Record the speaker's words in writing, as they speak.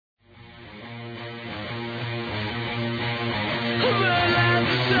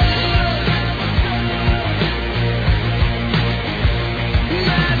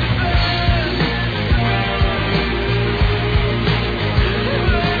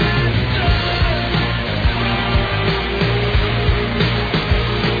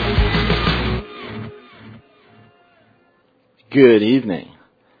Good evening,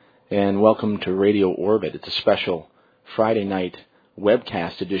 and welcome to Radio Orbit. It's a special Friday night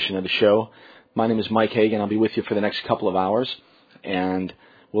webcast edition of the show. My name is Mike Hagan. I'll be with you for the next couple of hours, and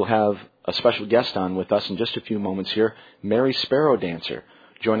we'll have a special guest on with us in just a few moments here, Mary Sparrow Dancer,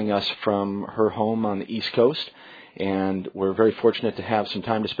 joining us from her home on the East Coast, and we're very fortunate to have some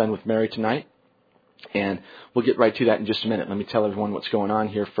time to spend with Mary tonight. And we'll get right to that in just a minute. Let me tell everyone what's going on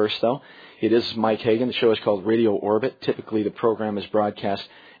here first, though. It is Mike Hagan. The show is called Radio Orbit. Typically, the program is broadcast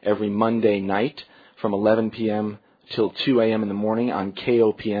every Monday night from 11 p.m. till 2 a.m. in the morning on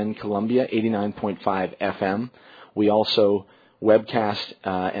KOPN Columbia, 89.5 FM. We also webcast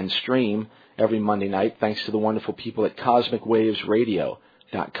and stream every Monday night thanks to the wonderful people at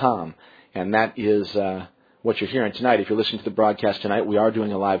CosmicWavesRadio.com. And that is what you're hearing tonight. If you're listening to the broadcast tonight, we are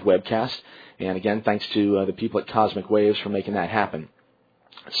doing a live webcast. And again, thanks to the people at Cosmic Waves for making that happen.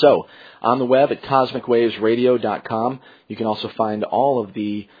 So, on the web at CosmicWavesRadio.com, you can also find all of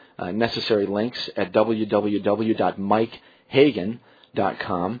the necessary links at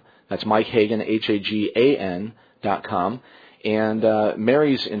www.MikeHagan.com. That's Mike Hagan, Hagan.com. And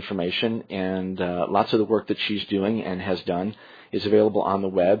Mary's information and lots of the work that she's doing and has done is available on the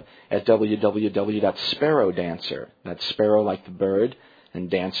web at www.SparrowDancer. That's sparrow like the bird and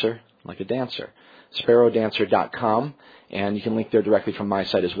dancer like a dancer. SparrowDancer.com, and you can link there directly from my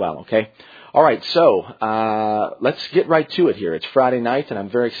site as well, okay? All right, so let's get right to it here. It's Friday night, and I'm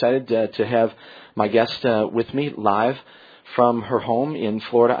very excited to have my guest with me live from her home in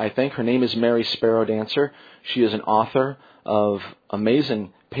Florida, I think. Her name is Mary Sparrow Dancer. She is an author of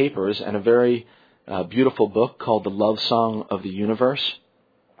amazing papers and a very beautiful book called The Love Song of the Universe.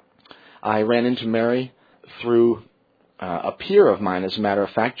 I ran into Mary through a peer of mine, as a matter of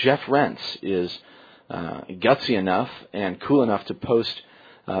fact. Jeff Rentz is gutsy enough and cool enough to post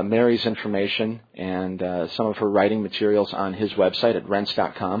Mary's information and some of her writing materials on his website at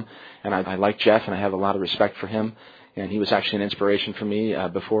Rentz.com. And I like Jeff, and I have a lot of respect for him. And he was actually an inspiration for me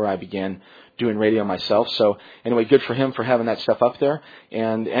before I began doing radio myself. So anyway, good for him for having that stuff up there.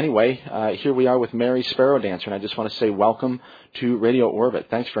 And anyway, here we are with Mary Sparrow Dancer, and I just want to say welcome to Radio Orbit.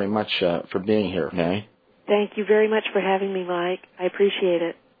 Thanks very much for being here, Mary. Thank you very much for having me, Mike. I appreciate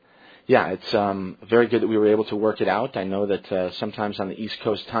it. Yeah, it's very good that we were able to work it out. I know that sometimes on the East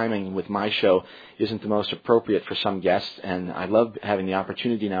Coast timing with my show isn't the most appropriate for some guests, and I love having the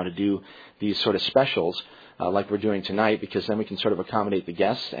opportunity now to do these sort of specials like we're doing tonight, because then we can sort of accommodate the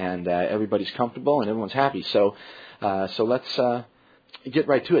guests and everybody's comfortable and everyone's happy. So let's get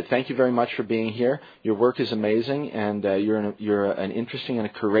right to it. Thank you very much for being here. Your work is amazing, and you're an interesting and a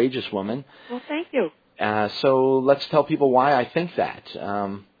courageous woman. Well, thank you. So let's tell people why I think that.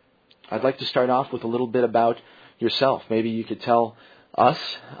 I'd like to start off with a little bit about yourself. Maybe you could tell us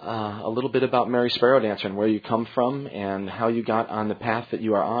a little bit about Mary Sparrow Dancer and where you come from and how you got on the path that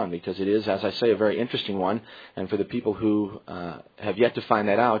you are on, because it is, as I say, a very interesting one. And for the people who have yet to find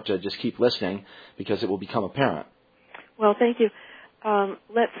that out, just keep listening, because it will become apparent. Well, thank you.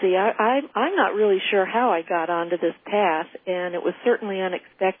 Let's see. I'm not really sure how I got onto this path, and it was certainly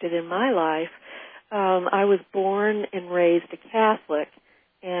unexpected in my life. I was born and raised a Catholic,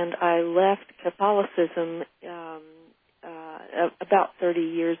 and I left Catholicism about 30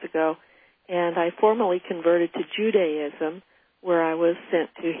 years ago, and I formally converted to Judaism, where I was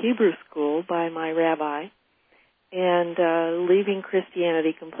sent to Hebrew school by my rabbi, and leaving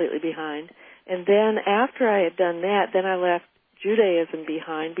Christianity completely behind. And then after I had done that, then I left Judaism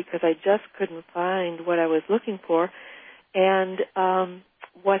behind because I just couldn't find what I was looking for. And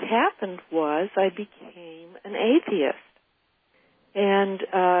what happened was I became an atheist. And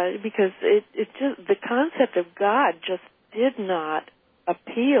because it just, the concept of God just did not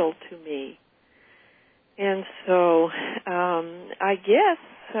appeal to me. And so I guess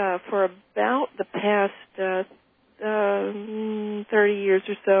for about the past 30 years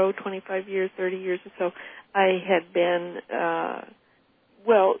or so, 25 years, 30 years or so, I had been,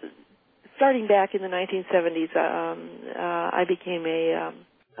 starting back in the 1970s, I became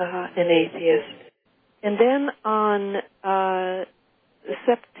an atheist. And then on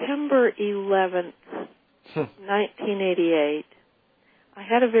September 11th, 1988, I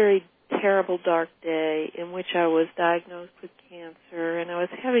had a very terrible, dark day in which I was diagnosed with cancer, and I was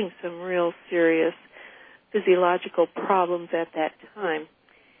having some real serious physiological problems at that time.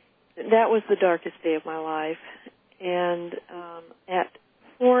 That was the darkest day of my life. And at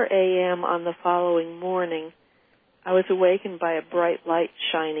 4 a.m. on the following morning, I was awakened by a bright light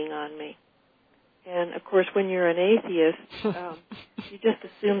shining on me. And, of course, when you're an atheist, you just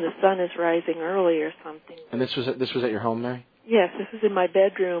assume the sun is rising early or something. And this was at your home, Mary? Yes, this was in my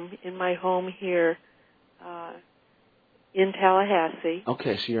bedroom in my home here in Tallahassee.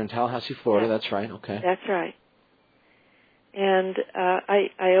 Okay, so you're in Tallahassee, Florida. Yeah. That's right. Okay. That's right. And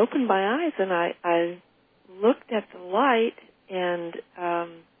I opened my eyes and I looked at the light, and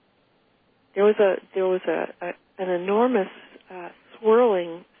there was an enormous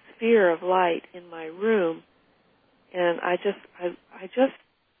swirling sphere of light in my room, and I just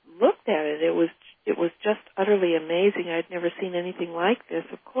looked at it. It was just utterly amazing. I'd never seen anything like this,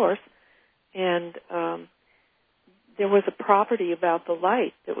 of course, and there was a property about the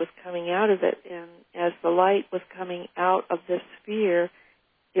light that was coming out of it, and as the light was coming out of this sphere,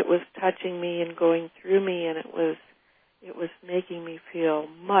 it was touching me and going through me, and it was making me feel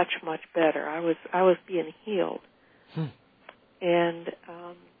much, much better. I was being healed. And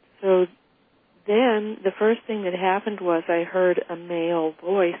so then the first thing that happened was I heard a male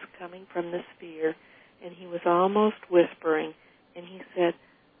voice coming from the sphere, and he was almost whispering, and he said,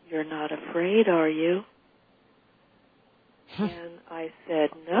 "You're not afraid, are you?" And I said,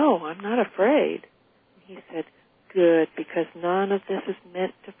 "No, I'm not afraid." And he said, "Good, because none of this is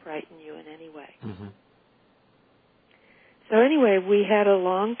meant to frighten you in any way." Mm-hmm. So anyway, we had a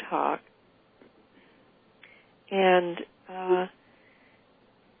long talk, and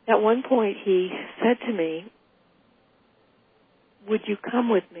at one point he said to me, "Would you come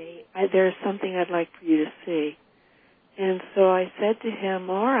with me? There's something I'd like for you to see." And so I said to him,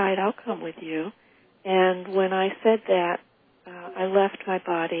 "All right, I'll come with you." And when I said that, I left my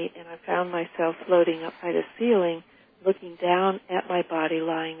body, and I found myself floating up by the ceiling, looking down at my body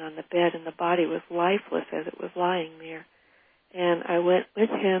lying on the bed, and the body was lifeless as it was lying there. And I went with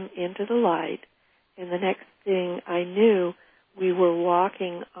him into the light, and the next thing I knew, we were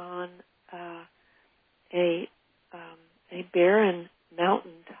walking on a barren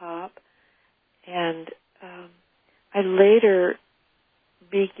mountaintop, and I later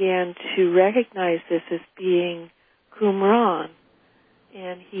began to recognize this as being Qumran,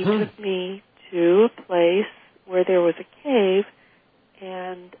 and he took me to a place where there was a cave,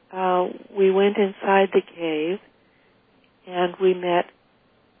 and we went inside the cave, and we met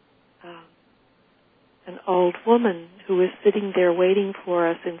an old woman who was sitting there waiting for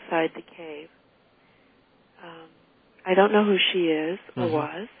us inside the cave. I don't know who she is, or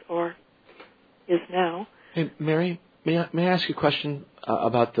was, or is now. Hey, Mary, may I ask you a question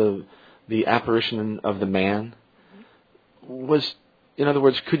about the apparition of the man? Was, in other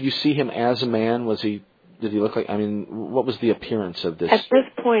words, could you see him as a man? Did he look like? I mean, what was the appearance of this? At this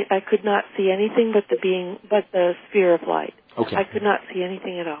point, I could not see anything but the sphere of light. Okay. I could not see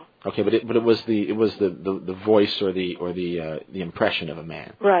anything at all. Okay, but it was the voice or the impression of a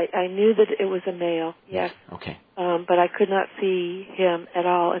man. Right. I knew that it was a male. Yes. Okay. But I could not see him at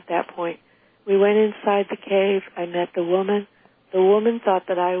all at that point. We went inside the cave. I met the woman. The woman thought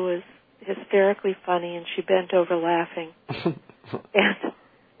that I was hysterically funny, and she bent over laughing.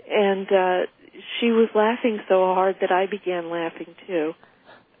 and she was laughing so hard that I began laughing too,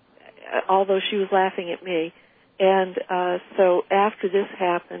 although she was laughing at me. And so after this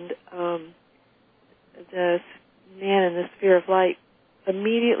happened, the man in the sphere of light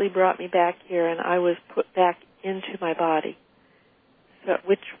immediately brought me back here, and I was put back into my body, so,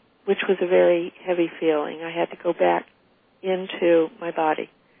 which was a very heavy feeling. I had to go back into my body.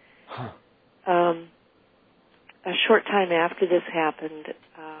 A short time after this happened,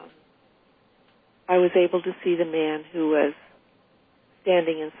 I was able to see the man who was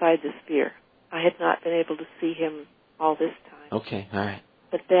standing inside the sphere. I had not been able to see him all this time. Okay, all right.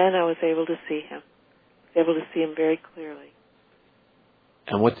 But then I was able to see him. I was able to see him very clearly.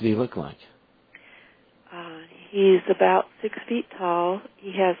 And what did he look like? He's about 6 feet tall.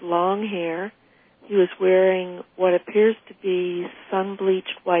 He has long hair. He was wearing what appears to be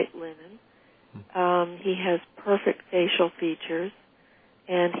sun-bleached white linen. He has perfect facial features,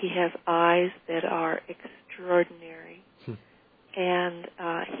 and he has eyes that are extraordinary. And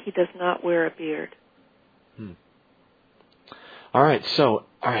he does not wear a beard. All right,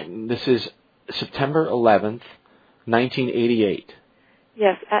 this is September 11th, 1988.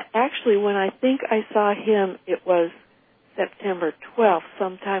 Yes, actually, when I think I saw him, it was September 12th,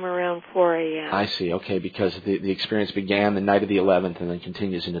 sometime around 4 a.m. I see, okay, because the experience began the night of the 11th and then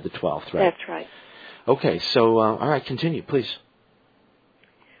continues into the 12th, right? That's right. Okay, so, all right, continue, please.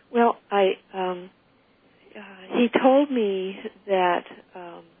 Well, he told me that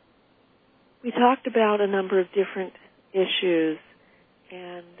we talked about a number of different issues,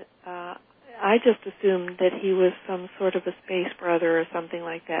 and I just assumed that he was some sort of a space brother or something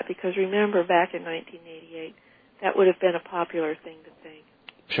like that, because remember, back in 1988, that would have been a popular thing to think.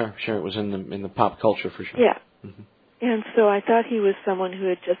 Sure, it was in the pop culture for sure. Yeah. And so I thought he was someone who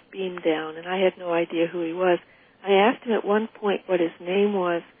had just beamed down, and I had no idea who he was. I asked him at one point what his name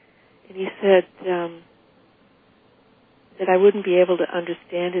was, and he said that I wouldn't be able to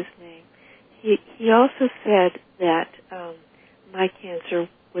understand his name. He also said that my cancer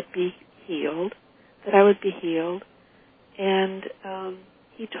would be healed, that I would be healed, and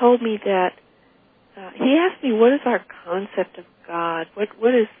he told me that he asked me, what is our concept of God?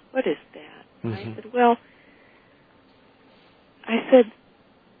 What is that? Mm-hmm. I said, well,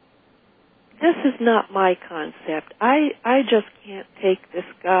 this is not my concept. I just can't take this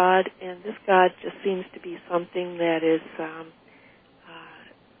God, and this God just seems to be something that is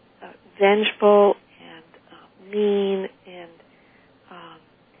vengeful and mean and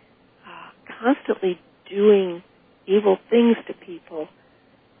constantly doing evil things to people.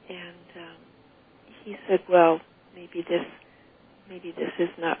 And he said, well, maybe this is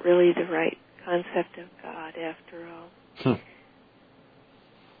not really the right concept of God after all.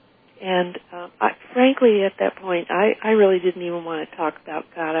 And frankly, at that point, I really didn't even want to talk about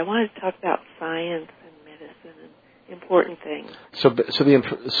God. I wanted to talk about science and medicine and important things.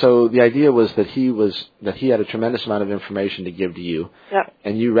 So the idea was that he had a tremendous amount of information to give to you, yep.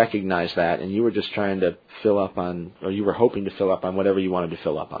 And you recognized that, and you were just trying to fill up on, or you were hoping to fill up on whatever you wanted to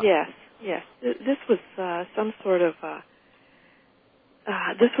fill up on. Yes. This was some sort of.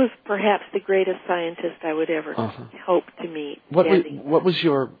 This was perhaps the greatest scientist I would ever hope to meet. What was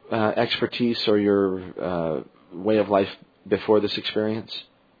your expertise or your way of life before this experience?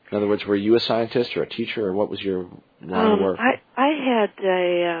 In other words, were you a scientist or a teacher, or what was your line of work? I had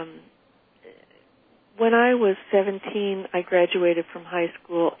when I was 17, I graduated from high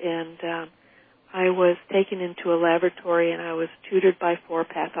school, and I was taken into a laboratory, and I was tutored by 4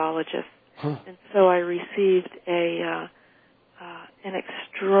 pathologists. And so I received an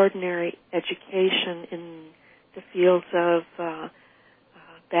extraordinary education in the fields of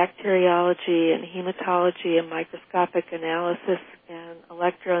bacteriology and hematology and microscopic analysis and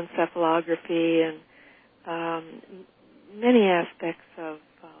electroencephalography and many aspects of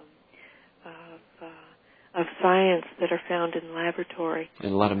science that are found in laboratory.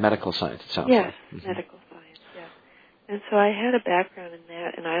 And a lot of medical science, it sounds like. Yes, medical science, yes. And so I had a background in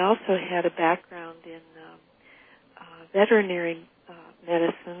that, and I also had a background in veterinary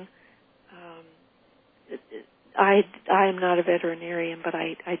medicine. I am not a veterinarian, but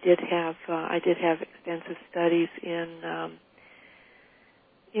I did have extensive studies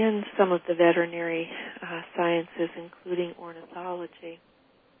in some of the veterinary sciences, including ornithology.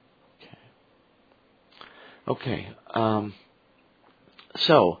 Okay.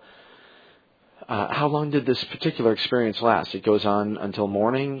 So, how long did this particular experience last? It goes on until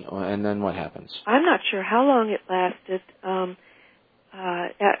morning, and then what happens? I'm not sure how long it lasted.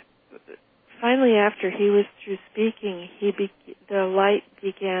 Finally, after he was through speaking, the light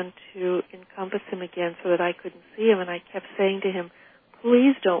began to encompass him again so that I couldn't see him, and I kept saying to him,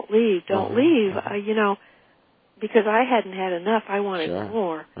 please don't leave, don't leave, because I hadn't had enough. I wanted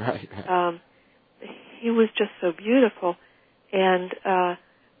more. Right. He was just so beautiful, and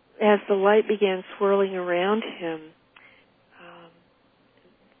as the light began swirling around him,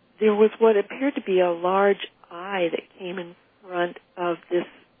 there was what appeared to be a large eye that came in front of this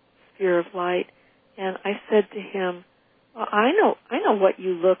sphere of light, and I said to him, well, I know what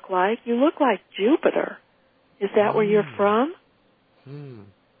you look like. You look like Jupiter. Is that where you're from? And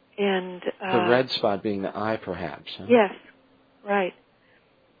the red spot being the eye, perhaps. Huh? Yes, right.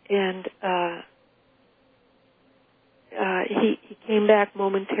 And he came back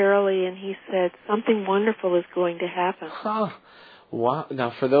momentarily, and he said, something wonderful is going to happen. Wow.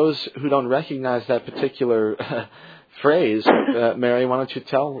 Now, for those who don't recognize that particular phrase, Mary, why don't you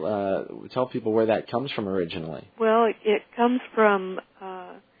tell people where that comes from originally? Well, it comes from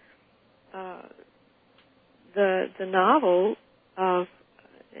the novel of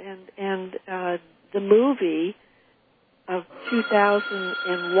and the movie of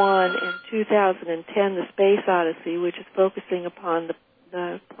 2001 and 2010, The Space Odyssey, which is focusing upon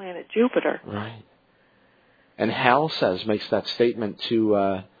the planet Jupiter. Right. And Hal makes that statement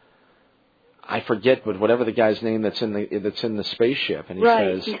to I forget, but whatever the guy's name that's in the spaceship, and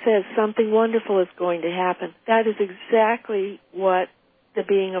he says something wonderful is going to happen. That is exactly what the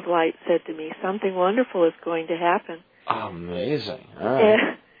being of light said to me. Something wonderful is going to happen. Amazing. All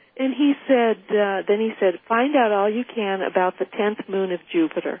right. And he said, find out all you can about the 10th moon of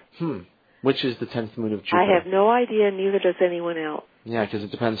Jupiter. Which is the 10th moon of Jupiter? I have no idea, neither does anyone else. Yeah, because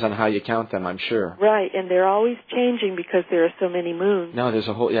it depends on how you count them, I'm sure. Right, and they're always changing because there are so many moons. No, there's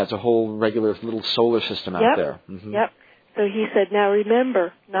it's a whole regular little solar system out there. Mm-hmm. Yep. So he said, now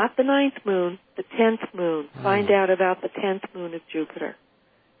remember, not the 9th moon, the 10th moon. Find out about the 10th moon of Jupiter.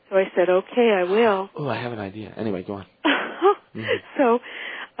 So I said, okay, I will. Oh, I have an idea. Anyway, go on. Mm-hmm. So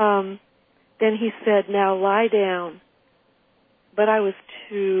then he said, now lie down. But I was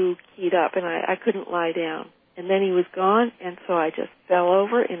too keyed up, and I couldn't lie down. And then he was gone, and so I just fell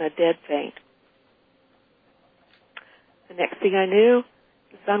over in a dead faint. The next thing I knew,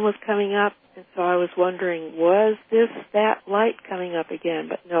 the sun was coming up, and so I was wondering, was this that light coming up again?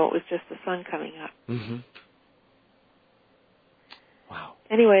 But no, it was just the sun coming up. Mm-hmm. Wow.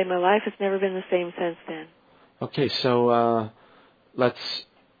 Anyway, my life has never been the same since then. Okay, so let's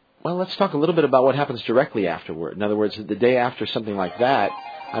talk a little bit about what happens directly afterward. In other words, the day after something like that,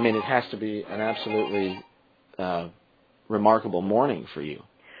 I mean, it has to be an absolutely remarkable morning for you.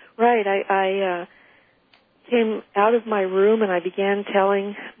 Right. I came out of my room and I began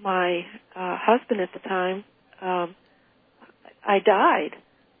telling my husband at the time I died,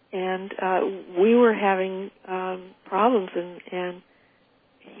 and we were having problems, and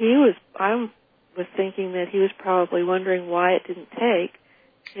I was thinking that he was probably wondering why it didn't take,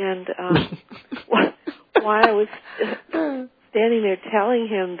 and why I was standing there telling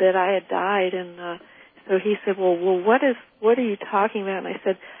him that I had died, and so he said, well, what are you talking about? And I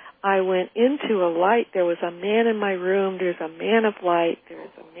said, I went into a light. There was a man in my room. There's a man of light. There's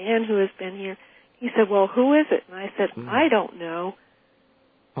a man who has been here. He said, well, who is it? And I said, I don't know.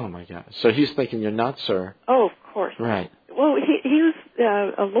 Oh, my God. So he's thinking you're nuts, or? Oh, of course. Right. Well, he was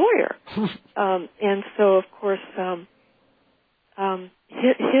a lawyer. And so, of course,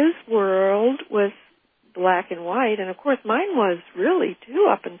 his world was black and white. And, of course, mine was really, too,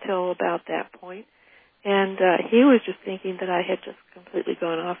 up until about that point. And he was just thinking that I had just completely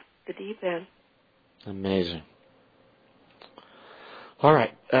gone off the deep end. Amazing. All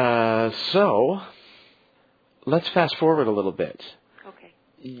right. So let's fast forward a little bit. Okay.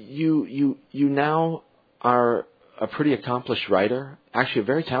 You now are a pretty accomplished writer, actually a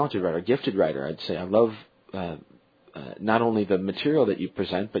very talented writer, a gifted writer, I'd say. I love not only the material that you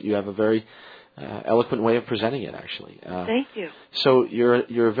present, but you have a very eloquent way of presenting it, actually. Thank you. So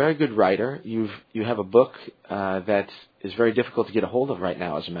you're a very good writer. You have a book that is very difficult to get a hold of right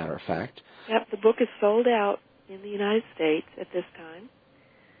now, as a matter of fact. Yep, the book is sold out in the United States at this time.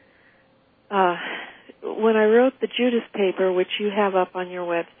 When I wrote the Judas paper, which you have up on your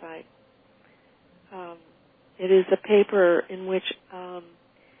website, it is a paper in which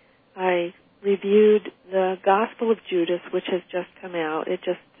I reviewed the Gospel of Judas, which has just come out. It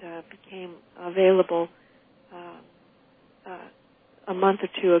just became available a month or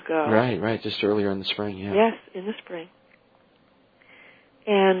two ago. Right, just earlier in the spring, yeah. Yes, in the spring.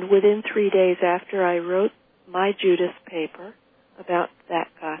 And within 3 days after I wrote my Judas paper about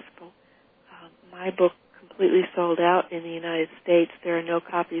that Gospel, my book completely sold out in the United States. There are no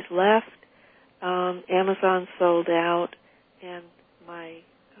copies left. Amazon sold out, and my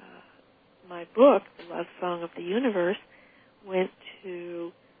book, The Love Song of the Universe, went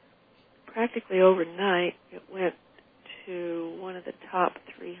to, practically overnight, it went to one of the top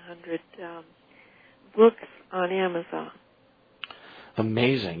 300 books on Amazon.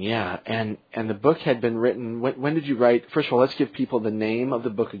 Amazing, yeah. And the book had been written, when did you write? First of all, let's give people the name of the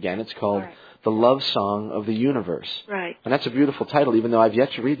book again. It's called The Love Song of the Universe. Right. And that's a beautiful title, even though I've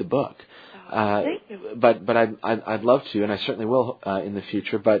yet to read the book. Thank you. But I'd love to, and I certainly will in the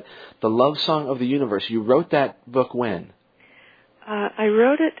future. But The Love Song of the Universe, you wrote that book when? I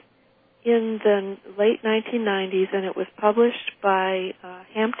wrote it in the late 1990s, and it was published by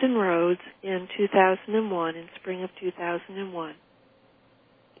Hampton Roads in 2001, in spring of 2001.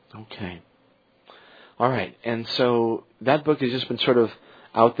 Okay. All right. And so that book has just been sort of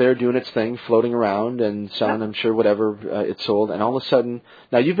out there doing its thing, floating around and selling, I'm sure, whatever it sold. And all of a sudden,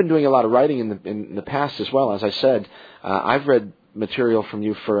 now you've been doing a lot of writing in the past as well. As I said, I've read material from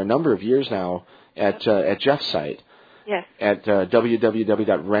you for a number of years now at Jeff's site. Yes. At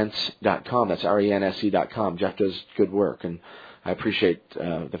www.rense.com. That's RENSE.com. Jeff does good work, and I appreciate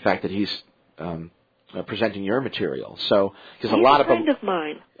the fact that he's presenting your material. So, because a lot of friend of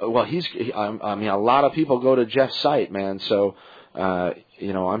mine. Well, I mean, a lot of people go to Jeff's site, man. So,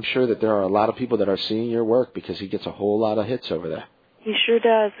 I'm sure that there are a lot of people that are seeing your work because he gets a whole lot of hits over there. He sure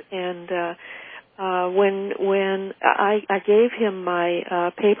does. And when I gave him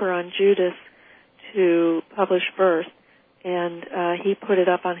my paper on Judas to publish first, and he put it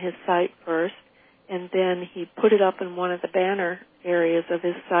up on his site first, and then he put it up in one of the banner areas of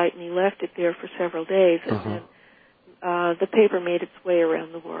his site, and he left it there for several days, and then the paper made its way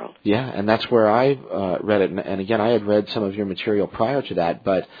around the world. Yeah, and that's where I read it. And again, I had read some of your material prior to that,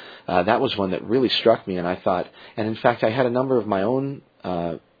 but that was one that really struck me, and I thought, and in fact, I had a number of my own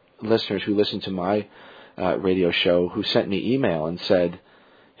listeners who listened to my radio show who sent me email and said,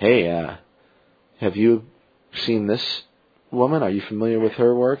 hey, have you seen this woman? Are you familiar with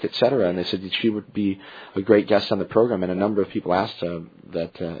her work, etc.? And they said that she would be a great guest on the program, and a number of people asked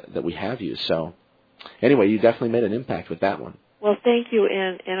that we have you. So anyway, you definitely made an impact with that one. Well, thank you,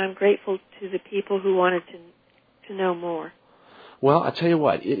 and I'm grateful to the people who wanted to know more. Well, I'll tell you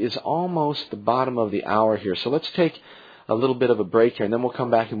what, it is almost the bottom of the hour here, so let's take a little bit of a break here, and then we'll come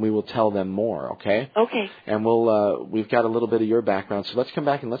back and we will tell them more, okay? Okay. And we've got a little bit of your background, so let's come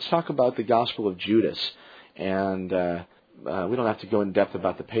back and let's talk about the Gospel of Judas. And we don't have to go in depth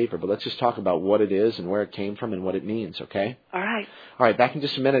about the paper, but let's just talk about what it is and where it came from and what it means, okay? All right. All right, back in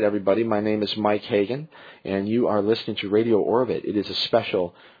just a minute, everybody. My name is Mike Hagan, and you are listening to Radio Orbit. It is a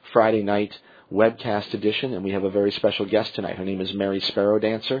special Friday night webcast edition, and we have a very special guest tonight. Her name is Mary Sparrow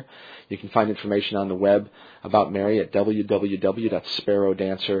Dancer. You can find information on the web about Mary at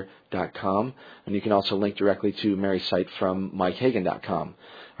www.sparrowdancer.com, and you can also link directly to Mary's site from MikeHagan.com.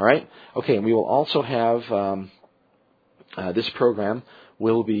 All right? Okay, and we will also have this program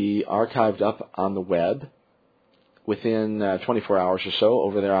will be archived up on the web within 24 hours or so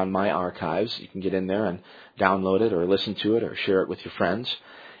over there on My Archives. You can get in there and download it or listen to it or share it with your friends.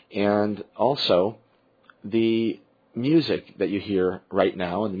 And also, the music that you hear right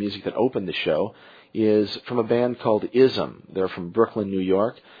now and the music that opened the show is from a band called ISM. They're from Brooklyn, New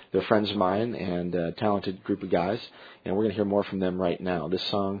York. They're friends of mine and a talented group of guys. And we're going to hear more from them right now. This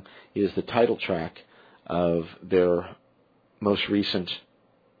song is the title track of their most recent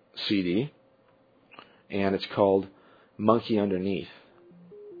CD, and it's called Monkey Underneath.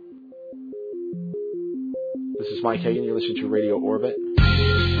 This is Mike Hagan. You're listening to Radio Orbit.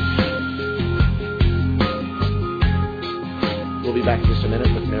 We'll be back in just a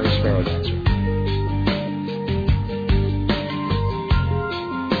minute with Mary Sparrow Dancer.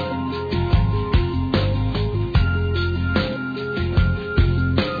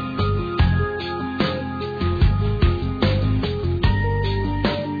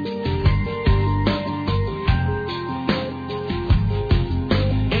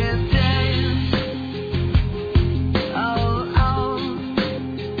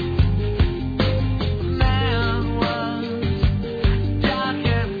 Man was dark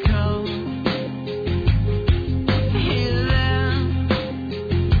and cold.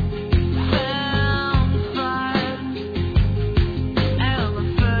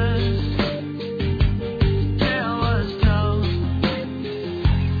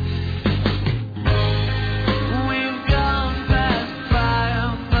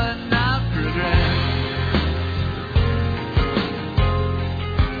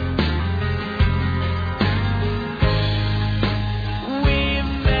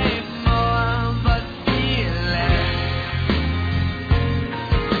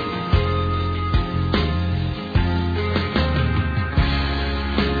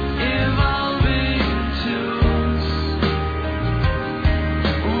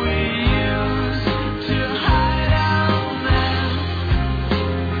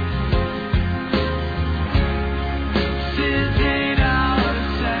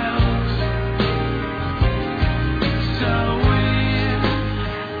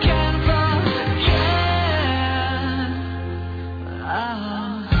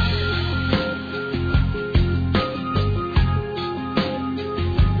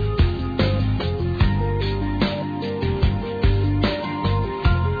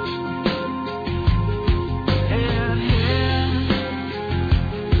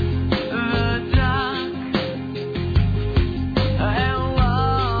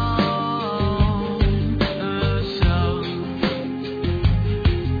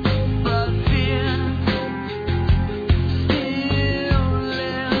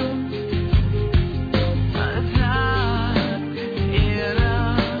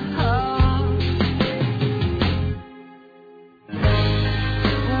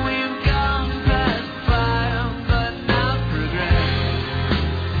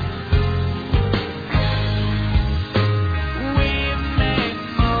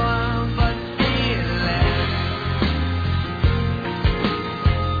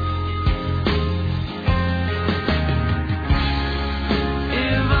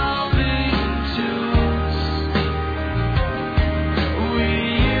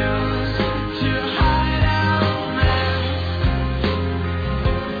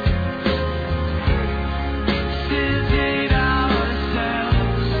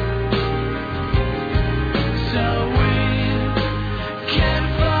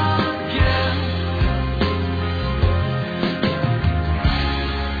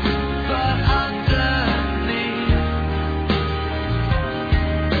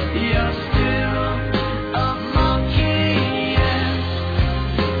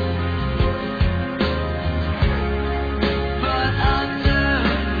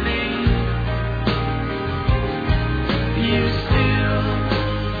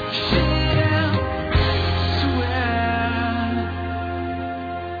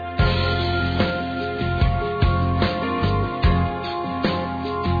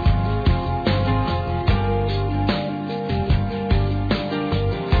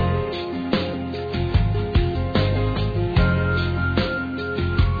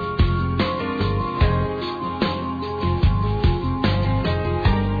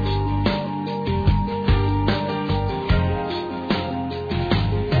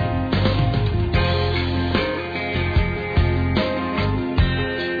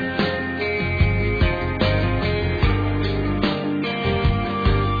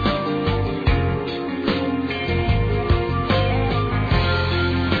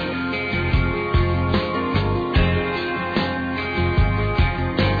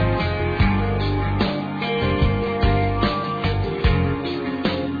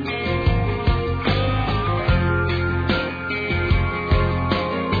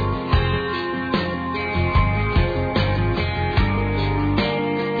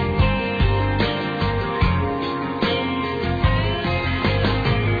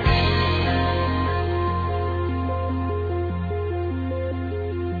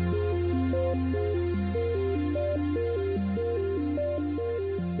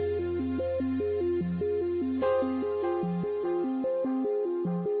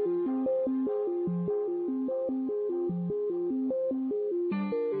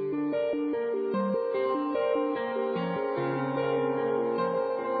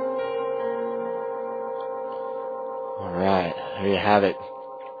 There you have it.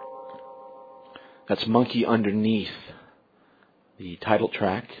 That's Monkey Underneath, the title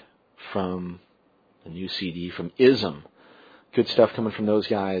track from the new CD from ISM. Good stuff coming from those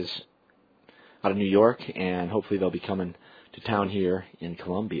guys out of New York, and hopefully they'll be coming to town here in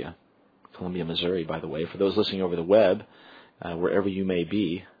Columbia, Missouri, by the way. For those listening over the web, wherever you may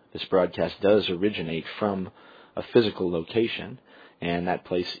be, this broadcast does originate from a physical location, and that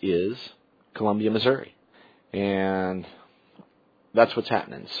place is Columbia, Missouri. And that's what's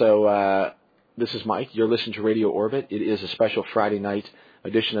happening. So this is Mike. You're listening to Radio Orbit. It is a special Friday night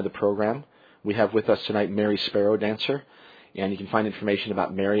edition of the program. We have with us tonight Mary Sparrow Dancer, and you can find information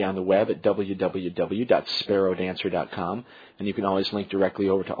about Mary on the web at www.sparrowdancer.com, and you can always link directly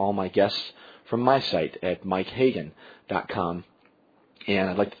over to all my guests from my site at mikehagan.com. And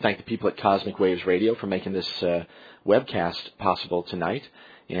I'd like to thank the people at Cosmic Waves Radio for making this webcast possible tonight,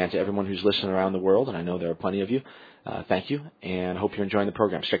 and to everyone who's listening around the world, and I know there are plenty of you, thank you, and I hope you're enjoying the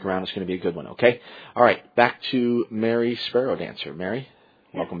program. Stick around. It's going to be a good one, okay? All right, back to Mary Sparrow Dancer. Mary,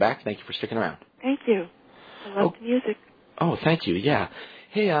 welcome back. Thank you for sticking around. Thank you. I love the music. Oh, thank you, yeah.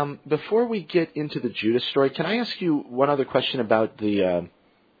 Hey, before we get into the Judas story, can I ask you one other question about the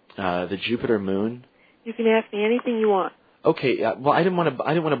Jupiter moon? You can ask me anything you want. Okay, well, I didn't want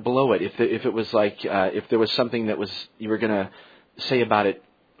to blow it. If it was like if there was something that was you were going to say about it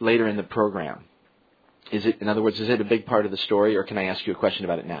later in the program. Is it, in other words, is it a big part of the story, or can I ask you a question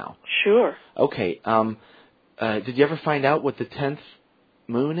about it now? Sure. Okay. Did you ever find out what the 10th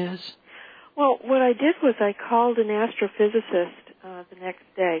moon is? Well, what I did was I called an astrophysicist the next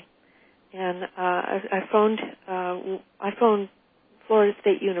day, and I phoned Florida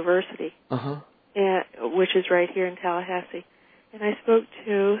State University, which is right here in Tallahassee, and I spoke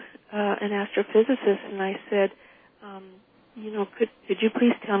to an astrophysicist, and I said, could you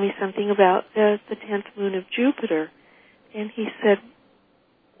please tell me something about the 10th moon of Jupiter? And he said,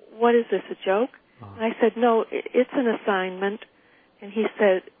 what is this, a joke? And I said, no, it's an assignment. And he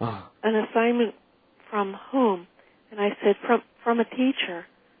said, an assignment from whom? And I said, from a teacher.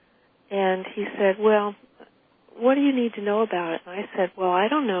 And he said, well, what do you need to know about it? And I said, well, I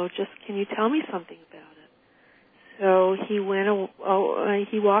don't know, just can you tell me something about it? So he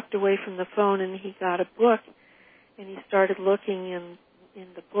walked away from the phone, and he got a book. And he started looking in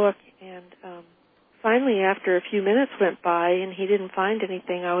the book, and finally, after a few minutes went by and he didn't find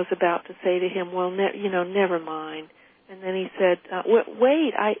anything, I was about to say to him, well, never mind. And then he said,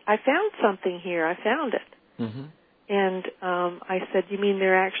 wait, I found something here. I found it. Mm-hmm. And I said, you mean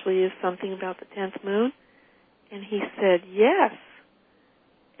there actually is something about the 10th moon? And he said, yes.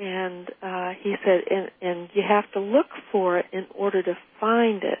 And he said, and you have to look for it in order to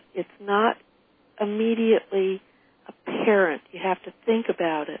find it. It's not immediately apparent. You have to think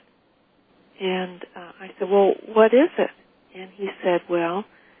about it. And I said, well, what is it? And he said, well,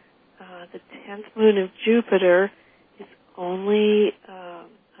 the 10th moon of Jupiter is only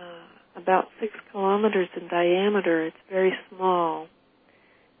about 6 kilometers in diameter. It's very small.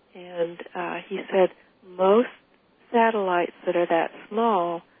 And he said, most satellites that are that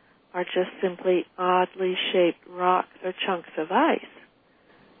small are just simply oddly shaped rocks or chunks of ice.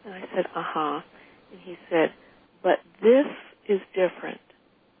 And I said, And he said, but this is different.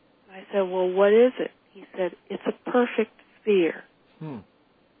 I said, well, what is it? He said, it's a perfect sphere. And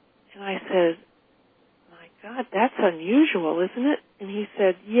I said, my God, that's unusual, isn't it? And he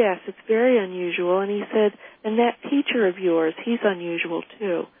said, yes, it's very unusual. And he said, and that teacher of yours, he's unusual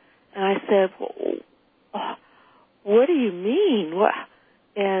too. And I said, well, what do you mean? What?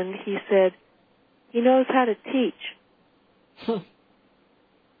 And he said, he knows how to teach.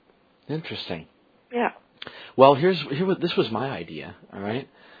 Interesting. Yeah. Well, this was my idea, all right?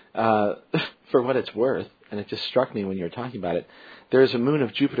 For what it's worth, and it just struck me when you were talking about it, there's a moon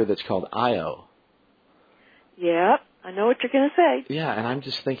of Jupiter that's called Io. Yep, I know what you're going to say. Yeah, and I'm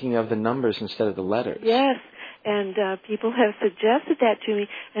just thinking of the numbers instead of the letters. Yes, and people have suggested that to me,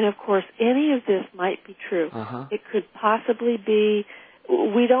 and of course any of this might be true. It could possibly be,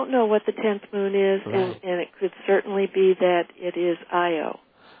 we don't know what the 10th moon is, right. and it could certainly be that it is Io.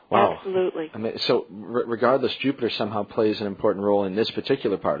 Wow. Absolutely. I mean, so regardless, Jupiter somehow plays an important role in this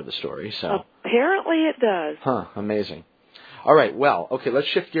particular part of the story. So apparently it does. Amazing. All right, well, okay, let's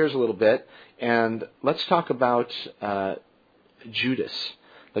shift gears a little bit, and let's talk about Judas,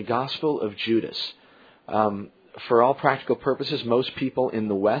 the Gospel of Judas. For all practical purposes, most people in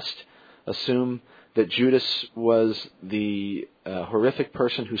the West assume that Judas was the horrific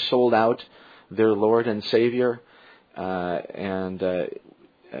person who sold out their Lord and Savior, and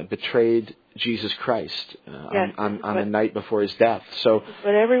betrayed Jesus Christ Yes, on the night before his death. So this is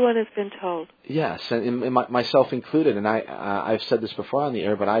what everyone has been told. yes, and myself included. And I've said this before on the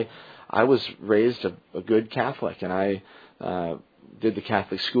air, but I was raised a good Catholic, and I did the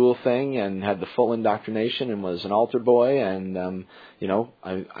Catholic school thing and had the full indoctrination and was an altar boy, and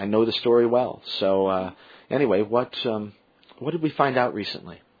I know the story well. So anyway, what did we find out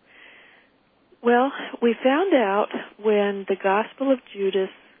recently? Well, we found out when the Gospel of Judas,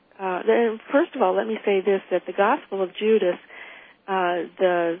 first of all, let me say this, that the Gospel of Judas,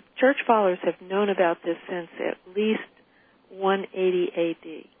 the church fathers have known about this since at least 180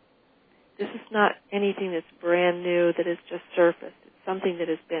 A.D. This is not anything that's brand new that has just surfaced. It's something that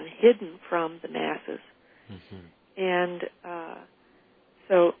has been hidden from the masses. Mm-hmm. And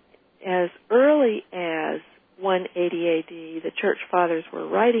so as early as 180 A.D., the church fathers were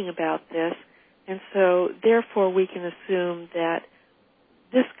writing about this, and so therefore we can assume that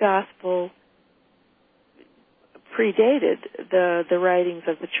this gospel predated the writings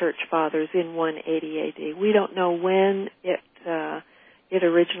of the church fathers in 180 A.D. We don't know when it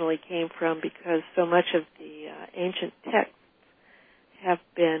originally came from, because so much of the ancient texts have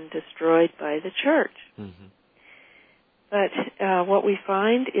been destroyed by the church. Mm-hmm. But what we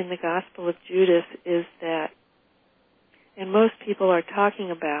find in the Gospel of Judas is that, and most people are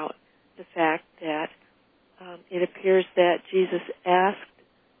talking about the fact that it appears that Jesus asked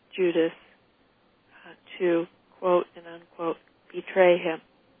Judas to, quote and unquote, betray him.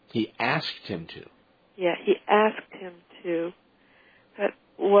 He asked him to. Yeah, he asked him to. But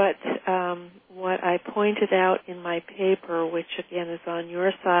what I pointed out in my paper, which again is on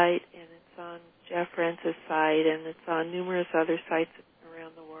your site and it's on Jeff Rentz's site and it's on numerous other sites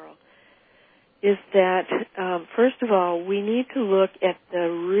around the world, is that first of all, we need to look at the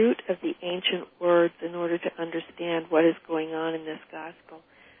root of the ancient words in order to understand what is going on in this gospel.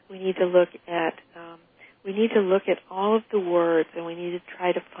 We need to look at all of the words, and we need to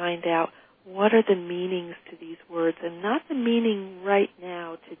try to find out what are the meanings to these words, and not the meaning right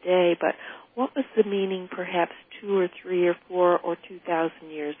now, today, but what was the meaning perhaps 2 or 3 or 4 or 2,000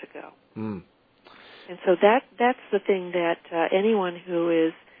 years ago. Mm. And so that's the thing that anyone who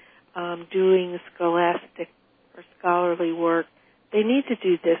is doing scholastic or scholarly work, they need to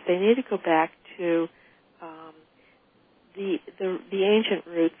do this. They need to go back to the ancient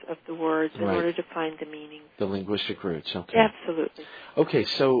roots of the words in order to find the meaning. The linguistic roots, okay. Absolutely. Okay,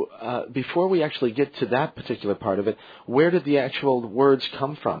 so before we actually get to that particular part of it, where did the actual words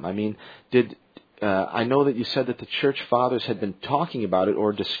come from? I mean, I know that you said that the church fathers had been talking about it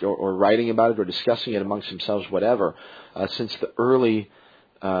or writing about it or discussing it amongst themselves, whatever, since the early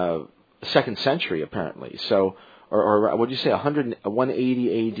 2nd century, apparently. So, or what did you say, 180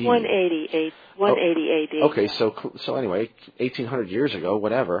 A.D.? 180 A.D. Okay, so anyway, 1,800 years ago,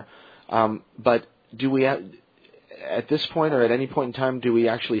 whatever. But do we, at this point or at any point in time, do we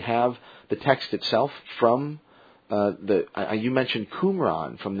actually have the text itself from you mentioned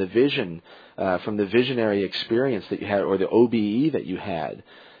Qumran, from the vision, from the visionary experience that you had, or the OBE that you had.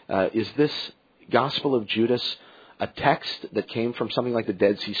 Is this Gospel of Judas a text that came from something like the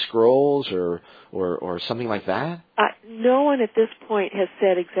Dead Sea Scrolls or something like that? No one at this point has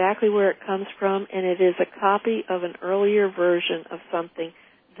said exactly where it comes from, and it is a copy of an earlier version of something.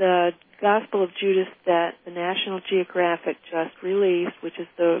 The Gospel of Judas that the National Geographic just released, which is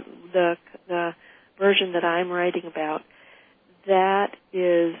the version that I'm writing about, that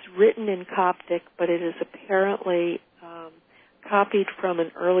is written in Coptic, but it is apparently copied from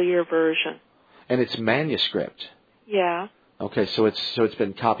an earlier version. And it's manuscript. Yeah. Okay, so it's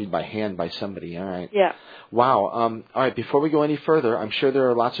been copied by hand by somebody. All right. Yeah. Wow. All right. Before we go any further, I'm sure there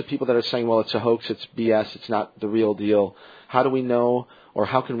are lots of people that are saying, "Well, it's a hoax. It's BS. It's not the real deal." How do we know, or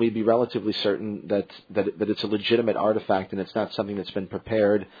how can we be relatively certain that it's a legitimate artifact and it's not something that's been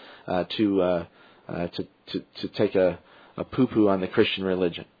prepared to take a poo-poo on the Christian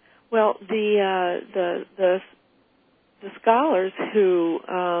religion? Well, the scholars who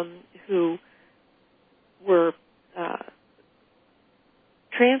were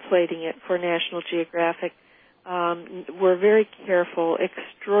translating it for National Geographic were very careful,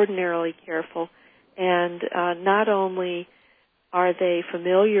 extraordinarily careful, and not only are they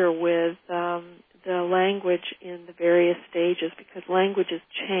familiar with the language in the various stages, because languages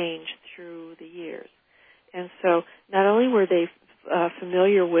change through the years. And so not only were they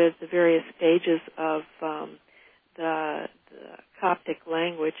familiar with the various stages of the Coptic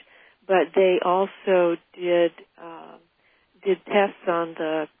language, but they also did tests on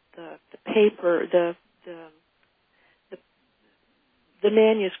the paper, the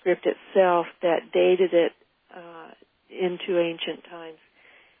manuscript itself that dated it into ancient times.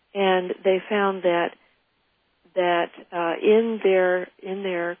 and they found that in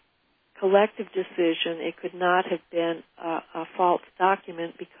their collective decision, it could not have been a false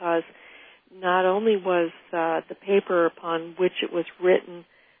document, because not only was the paper upon which it was written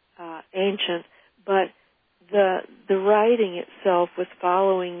ancient, but the writing itself was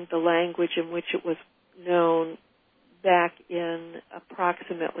following the language in which it was known back in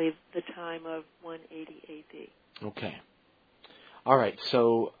approximately the time of 180 A.D. Okay. All right.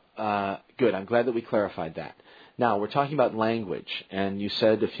 So, good. I'm glad that we clarified that. Now, we're talking about language, and you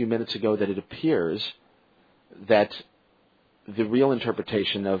said a few minutes ago that it appears that the real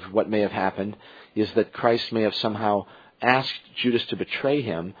interpretation of what may have happened is that Christ may have somehow asked Judas to betray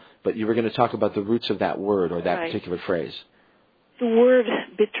him, but you were going to talk about the roots of that word or that Right. particular phrase. The word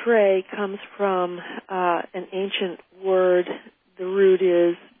betray comes from an ancient word. The root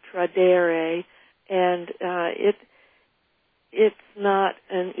is tradere, and it's not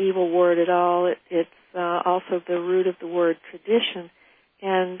an evil word at all. It's also the root of the word tradition,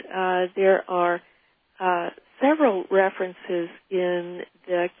 and there are several references in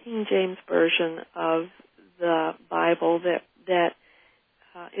the King James Version of the Bible that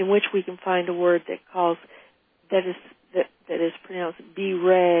in which we can find a word that is pronounced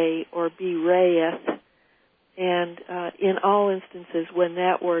be-ray or be-rayeth, and in all instances when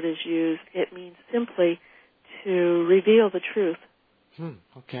that word is used, it means simply to reveal the truth.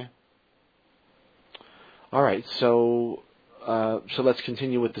 Okay. All right. So let's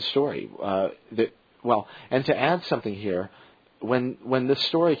continue with the story. And to add something here, when this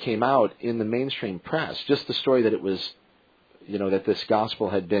story came out in the mainstream press, just the story that it was, that this gospel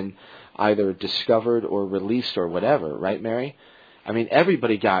had been either discovered or released or whatever, right, Mary? I mean,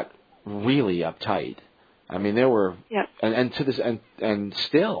 everybody got really uptight. I mean, there were, Yep. and to this, and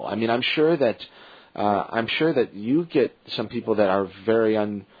still, I mean, I'm sure that you get some people that are very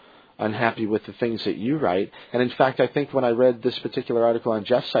unhappy with the things that you write. And in fact, I think when I read this particular article on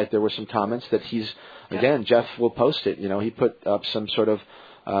Jeff's site, there were some comments that again, Jeff will post it. He put up some sort of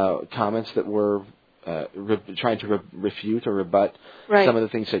comments that were trying to refute or rebut Right. some of the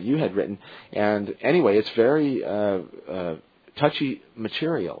things that you had written. And anyway, it's very touchy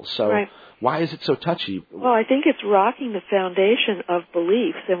material. So Right. Why is it so touchy? Well, I think it's rocking the foundation of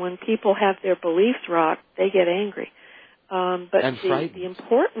beliefs, and when people have their beliefs rocked, they get angry. But And frightened. the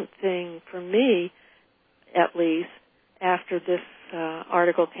important thing for me, at least, after this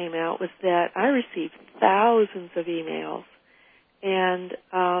article came out, was that I received thousands of emails, and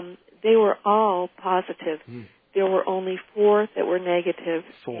they were all positive. There were only 4 that were negative,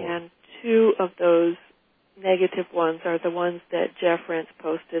 4. and 2 of those negative ones are the ones that Jeff Rentz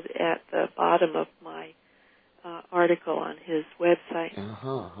posted at the bottom of my article on his website.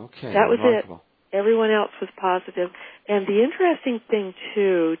 Okay. That was Remarkable. it. Everyone else was positive. And the interesting thing,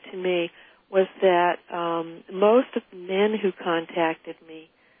 too, to me, was that most of the men who contacted me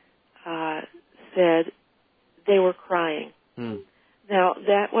said they were crying. Now,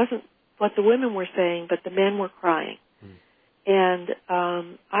 that wasn't what the women were saying, but the men were crying. And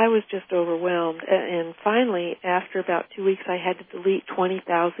I was just overwhelmed. And finally, after about 2 weeks, I had to delete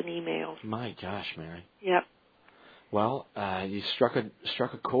 20,000 emails. My gosh, Mary. Yep. Well, you struck a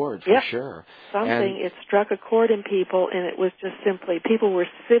chord for Yep. sure. It struck a chord in people, and it was just simply, people were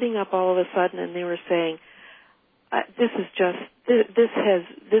sitting up all of a sudden, and they were saying, this has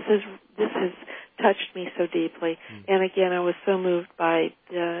touched me so deeply. And again, I was so moved by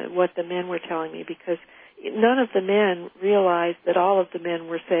what the men were telling me, because none of the men realized that all of the men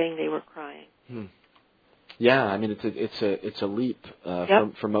were saying they were crying. Yeah, I mean it's a leap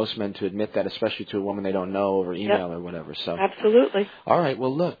for most men to admit that, especially to a woman they don't know over email or whatever. So absolutely. All right.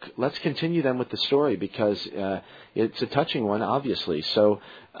 Well, look, let's continue then with the story, because it's a touching one, obviously. So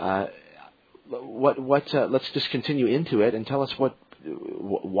let's just continue into it and tell us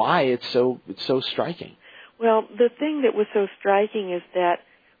why it's so striking. Well, the thing that was so striking is that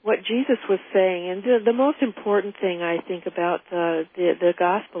what Jesus was saying, and the most important thing I think about the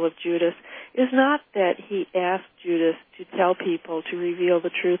Gospel of Judas is not that he asked Judas to tell people to reveal the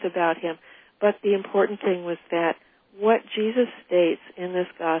truth about him, but the important thing was that what Jesus states in this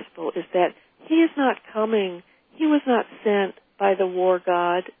Gospel is that he is not coming, he was not sent by the war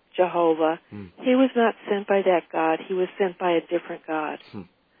god Jehovah. He was not sent by that God, he was sent by a different God.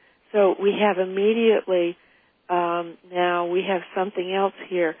 So we have immediately now we have something else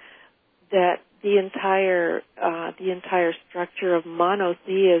here, that the entire structure of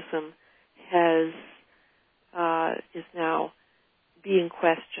monotheism is now being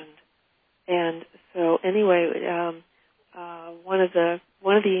questioned. And so anyway, one of the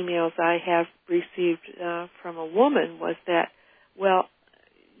emails I have received from a woman was that, well,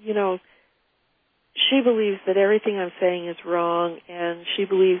 she believes that everything I'm saying is wrong, and she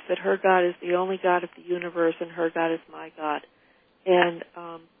believes that her God is the only God of the universe, and her God is my God. And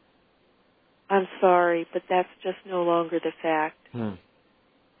I'm sorry, but that's just no longer the fact.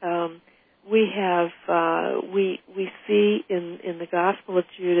 We see in the Gospel of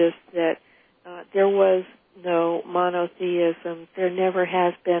Judas that there was no monotheism. There never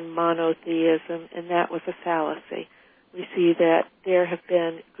has been monotheism, and that was a fallacy. We see that there have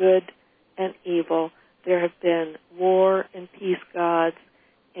been good and evil. There have been war and peace gods,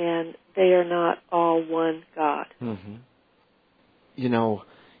 and they are not all one God. Mm-hmm.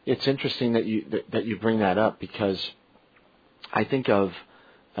 It's interesting that you bring that up, because I think of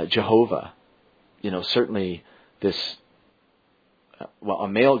Jehovah. Certainly this, a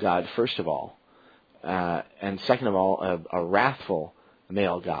male God, first of all, and second of all, a wrathful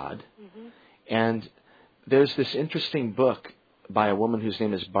male God. Mm-hmm. And there's this interesting book by a woman whose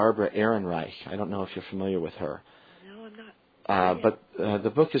name is Barbara Ehrenreich. I don't know if you're familiar with her. No, I'm not. But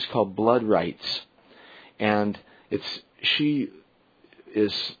the book is called Blood Rights, and she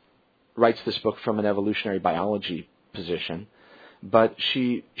writes this book from an evolutionary biology position, but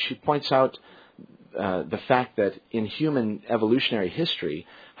she points out the fact that in human evolutionary history,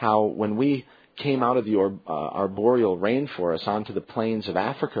 how when we came out of the arboreal rainforest onto the plains of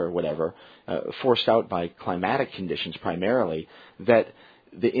Africa or whatever, forced out by climatic conditions primarily, that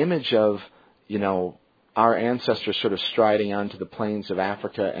the image of, our ancestors sort of striding onto the plains of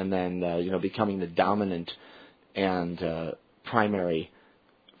Africa and then, becoming the dominant and primary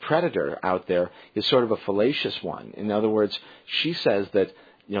predator out there is sort of a fallacious one. In other words, she says that,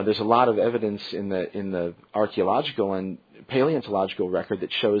 there's a lot of evidence in the archaeological and paleontological record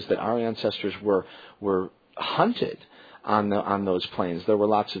that shows that our ancestors were hunted on those plains. There were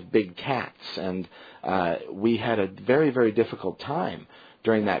lots of big cats, and we had a very, very difficult time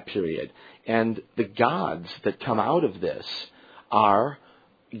during that period. And the gods that come out of this are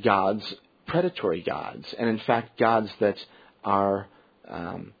gods, predatory gods, and in fact gods that are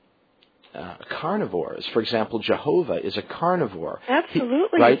carnivores. For example, Jehovah is a carnivore.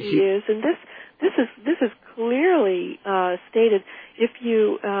 Absolutely, right? he is, and this is clearly stated. If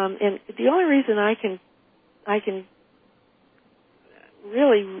you and the only reason I can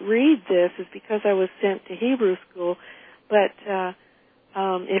really read this is because I was sent to Hebrew school. But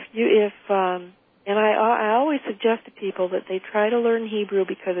and I always suggest to people that they try to learn Hebrew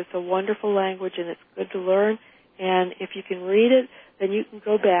because it's a wonderful language and it's good to learn. And if you can read it, then you can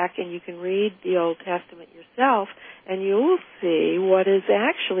go back and you can read the Old Testament yourself, and you'll see what is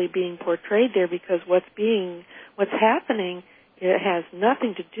actually being portrayed there, because what's happening, it has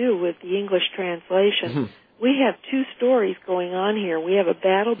nothing to do with the English translation. Mm-hmm. We have two stories going on here. We have a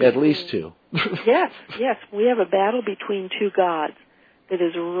battle between... At least two. Yes. We have a battle between two gods that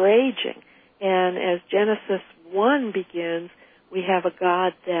is raging. And as Genesis 1 begins, we have a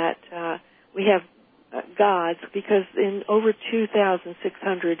God that... we have gods, because in over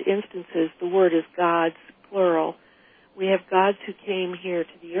 2,600 instances, the word is gods, plural. We have gods who came here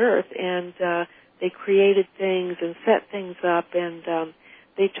to the earth, and they created things and set things up, and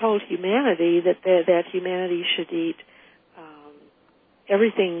they told humanity that humanity should eat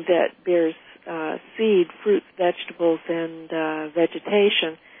everything that bears seed, fruits, vegetables, and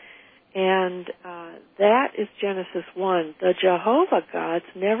vegetation. And that is Genesis 1. The Jehovah gods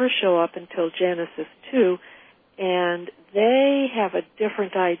never show up until Genesis 2, and they have a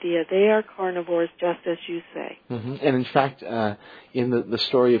different idea. They are carnivores, just as you say. Mm-hmm. And in fact, in the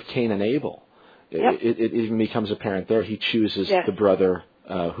story of Cain and Abel, yep. it even becomes apparent there. He chooses yes. the brother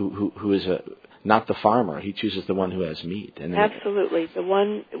who is not the farmer. He chooses the one who has meat. And absolutely, the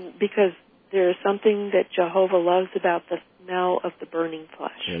one, because there is something that Jehovah loves about the smell of the burning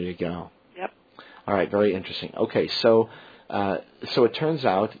flesh. There you go. Yep. All right, very interesting. Okay, so it turns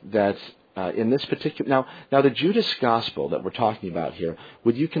out that in this particular now the Judas Gospel that we're talking about here,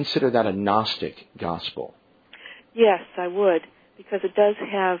 would you consider that a Gnostic gospel? Yes, I would, because it does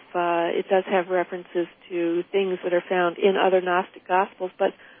have references to things that are found in other Gnostic Gospels,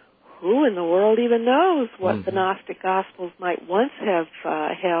 but who in the world even knows what mm-hmm. the Gnostic Gospels might once have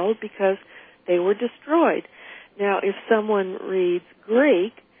held, because they were destroyed. Now, if someone reads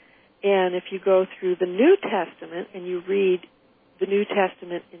Greek, and if you go through the New Testament and you read the New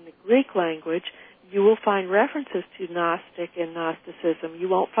Testament in the Greek language, you will find references to Gnostic and Gnosticism. You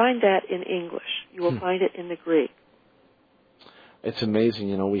won't find that in English. You will find it in the Greek. It's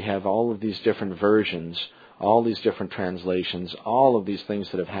amazing, we have all of these different versions, all these different translations, all of these things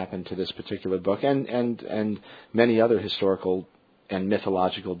that have happened to this particular book, and many other historical and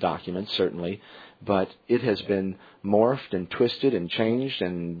mythological documents, certainly, but it has been morphed and twisted and changed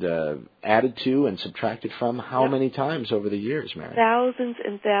and added to and subtracted from how many times over the years, Mary? Thousands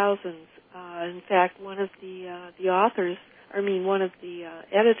and thousands. In fact, one of the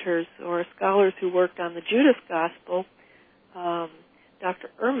editors or scholars who worked on the Judas Gospel, Dr.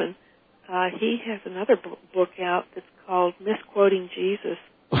 Ehrman, he has another book out that's called Misquoting Jesus.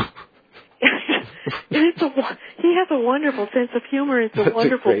 He has a wonderful sense of humor. It's a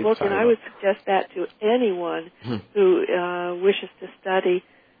wonderful book, and I would suggest that to anyone who wishes to study,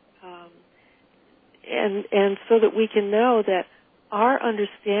 and so that we can know that our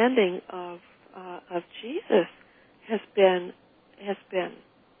understanding of Jesus has been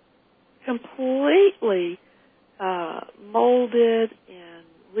completely molded and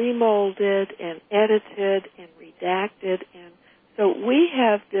remolded and edited and redacted, and so we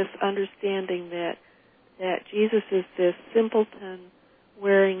have this understanding that Jesus is this simpleton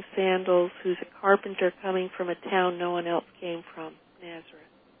wearing sandals who's a carpenter coming from a town no one else came from,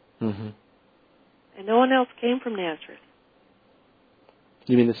 Nazareth. Mm-hmm. And no one else came from Nazareth.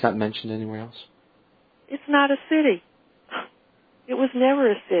 You mean it's not mentioned anywhere else? It's not a city. It was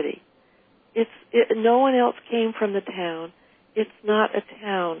never a city. No one else came from the town. It's not a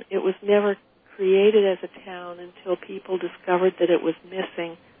town. It was never created as a town until people discovered that it was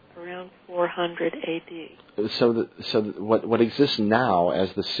missing around 400 A.D. So what exists now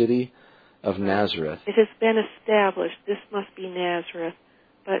as the city of Nazareth? It has been established. This must be Nazareth.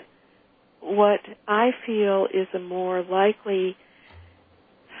 But what I feel is a more likely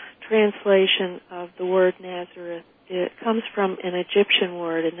translation of the word Nazareth, it comes from an Egyptian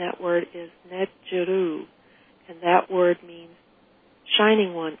word, and that word is Netjeru, and that word means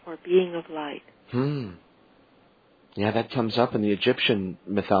shining one or being of light. Yeah, that comes up in the Egyptian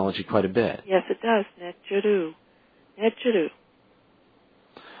mythology quite a bit. Yes, it does. Netjeru. Netjeru.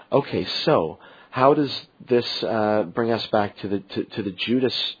 Okay, so how does this bring us back to the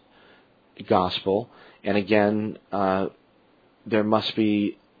Judas Gospel? And again, there must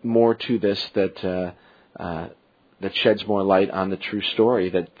be more to this that sheds more light on the true story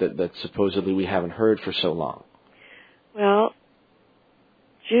that supposedly we haven't heard for so long. Well,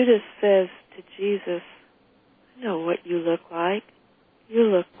 Judas says to Jesus, I know what you look like. You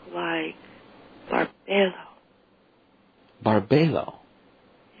look like Barbelo. Barbelo?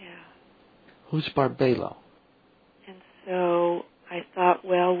 Yeah. Who's Barbelo? And so I thought,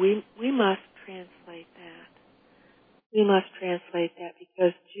 well, we must translate that. We must translate that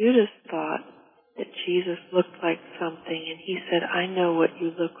because Judas thought that Jesus looked like something, and he said, I know what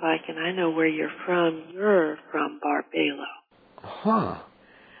you look like, and I know where you're from. You're from Barbelo. Huh.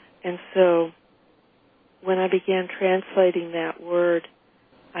 And so when I began translating that word,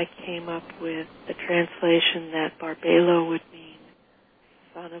 I came up with the translation that Barbelo would mean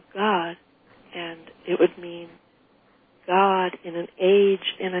Son of God, and it would mean God in an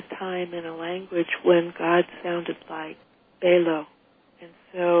age, in a time, in a language when God sounded like Belo. And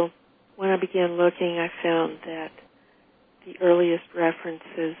so when I began looking, I found that the earliest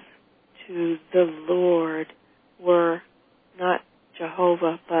references to the Lord were not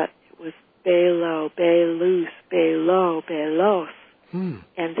Jehovah, but it was Belo, Belus, Belo, Belos.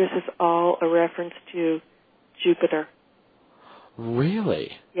 And this is all a reference to Jupiter.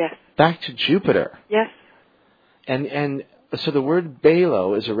 Really? Yes. Back to Jupiter. Yes. And so the word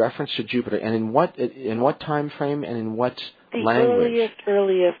Belo is a reference to Jupiter, and in what time frame and in what language? The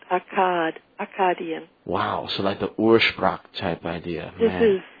earliest Akkadian. Wow, so like the Ursprach type idea.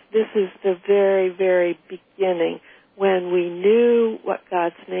 This is the very, very beginning when we knew what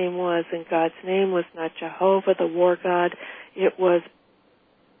God's name was, and God's name was not Jehovah, the war god, it was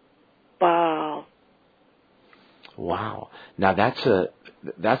Baal. Wow. Now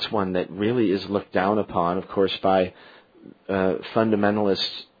that's one that really is looked down upon, of course, by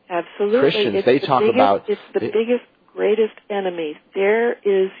fundamentalist Christians. It's they talk about it's the biggest, greatest enemy. There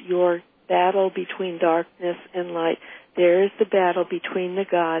is your battle between darkness and light. There is the battle between the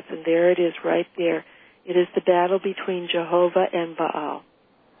gods, and there it is right there. It is the battle between Jehovah and Baal.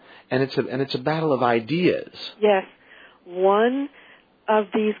 And it's a battle of ideas. Yes. One of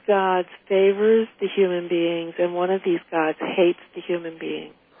these gods favors the human beings, and one of these gods hates the human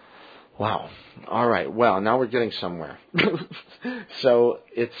beings. Wow. All right. Well, now we're getting somewhere. So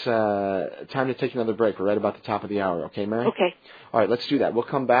it's time to take another break. We're right about the top of the hour. Okay, Mary? Okay. All right, let's do that. We'll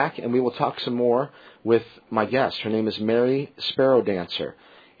come back, and we will talk some more with my guest. Her name is Mary Sparrow Dancer.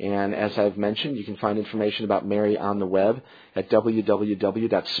 And as I've mentioned, you can find information about Mary on the web at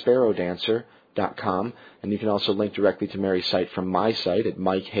www.sparrowdancer.com. And you can also link directly to Mary's site from my site at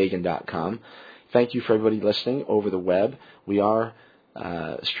mikehagan.com. thank you for everybody listening over the web. We are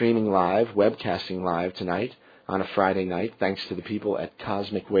streaming live, webcasting live tonight on a Friday night, thanks to the people at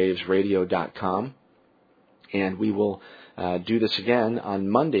CosmicWavesRadio.com. And we will do this again on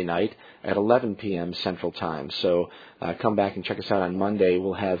Monday night at 11 p.m. Central Time. So come back and check us out on Monday.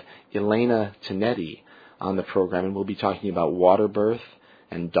 We'll have Elena Tinetti on the program, and we'll be talking about water birth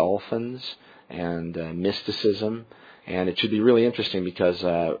and dolphins and mysticism. And it should be really interesting because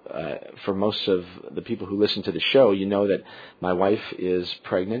for most of the people who listen to the show, you know that my wife is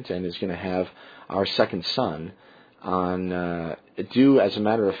pregnant and is going to have our second son on due, as a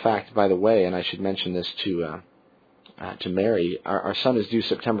matter of fact, by the way, and I should mention this to Mary, our son is due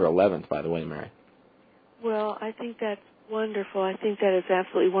September 11th, by the way, Mary. Well, I think that's wonderful. I think that is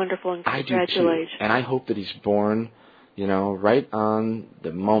absolutely wonderful, and congratulations. I do too. And I hope that he's born, right on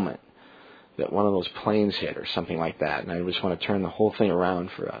the moment that one of those planes hit or something like that. And I just want to turn the whole thing around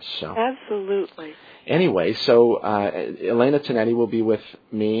for us. So absolutely. Anyway, so Elena Tinetti will be with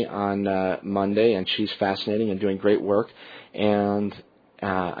me on Monday, and she's fascinating and doing great work. And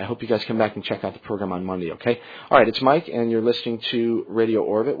I hope you guys come back and check out the program on Monday, okay? All right, it's Mike, and you're listening to Radio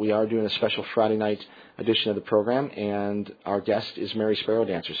Orbit. We are doing a special Friday night edition of the program, and our guest is Mary Sparrow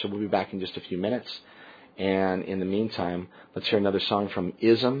Dancer. So we'll be back in just a few minutes. And in the meantime, let's hear another song from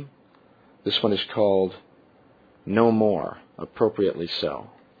ISM. This one is called No More, appropriately so.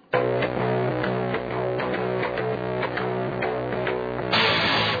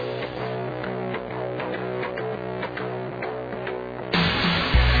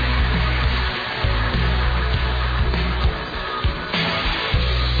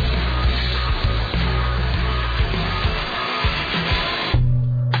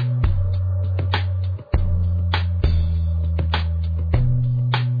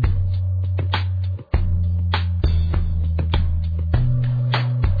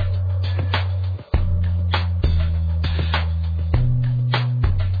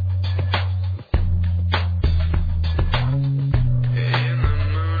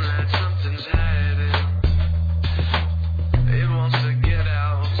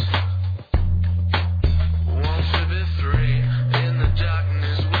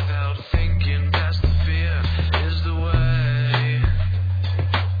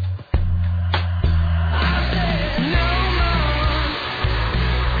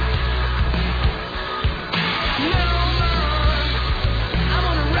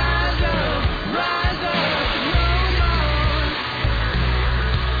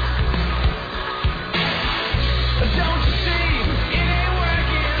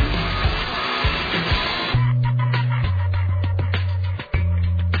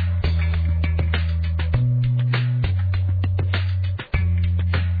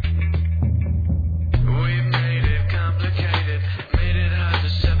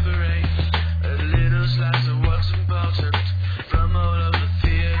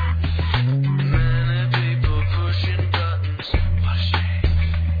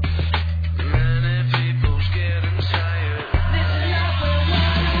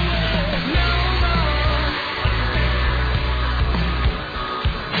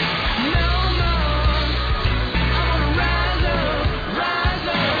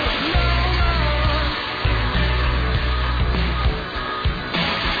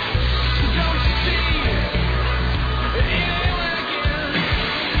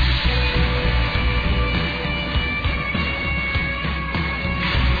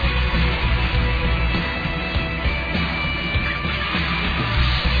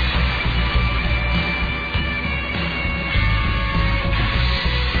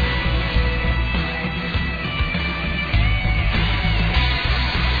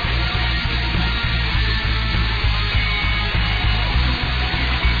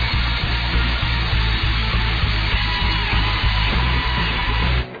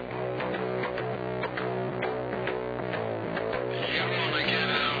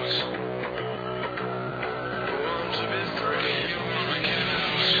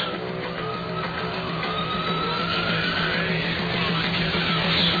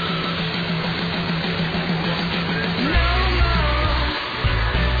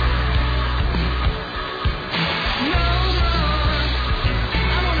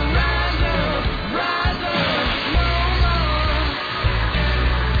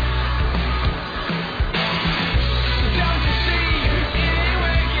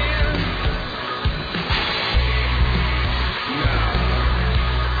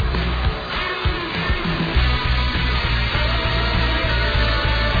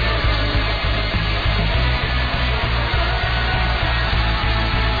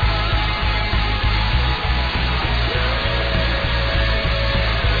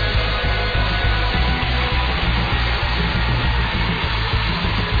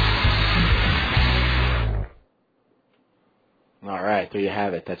 right, there you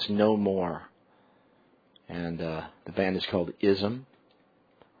have it. That's No More. And the band is called Ism.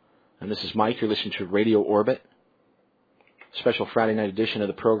 And this is Mike. You're listening to Radio Orbit, special Friday night edition of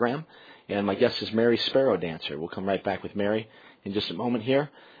the program. And my guest is Mary Sparrow Dancer. We'll come right back with Mary in just a moment here.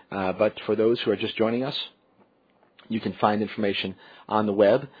 But for those who are just joining us, you can find information on the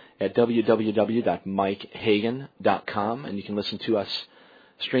web at www.mikehagan.com, and you can listen to us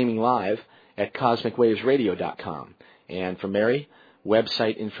streaming live at cosmicwavesradio.com. And for Mary,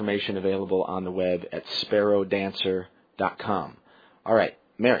 website information available on the web at sparrowdancer.com. All right,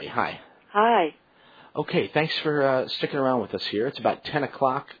 Mary, hi. Hi. Okay, thanks for sticking around with us here. It's about 10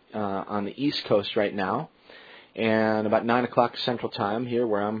 o'clock on the East Coast right now, and about 9 o'clock Central Time here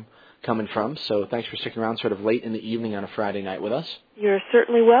where I'm coming from. So thanks for sticking around sort of late in the evening on a Friday night with us. You're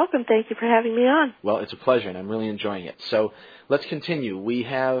certainly welcome. Thank you for having me on. Well, it's a pleasure, and I'm really enjoying it. So let's continue. We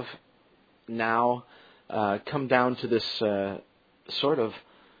have now come down to this sort of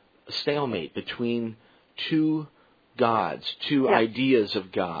stalemate between two gods, two ideas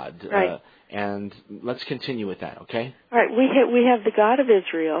of God. Right. And let's continue with that, okay? All right. We have the God of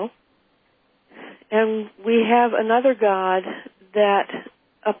Israel, and we have another God that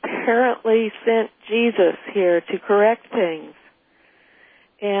apparently sent Jesus here to correct things.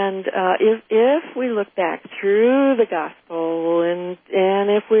 And if we look back through the gospel, and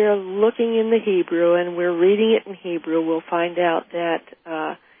if we are looking in the Hebrew and we're reading it in Hebrew, we'll find out that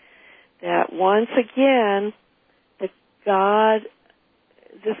that once again, the God,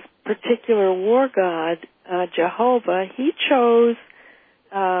 this particular war god, Jehovah, he chose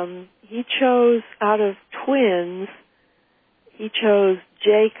out of twins, he chose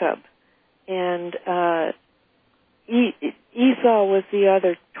Jacob, and Esau was the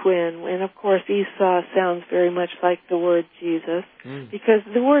other twin, and of course Esau sounds very much like the word Jesus, because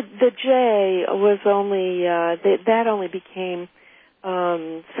the J was only, that only became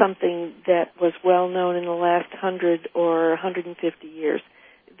something that was well known in the last 100 or 150 years.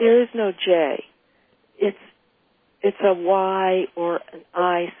 There is no J. It's a Y or an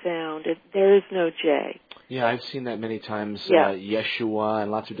I sound. There is no J. Yeah, I've seen that many times, Yeshua,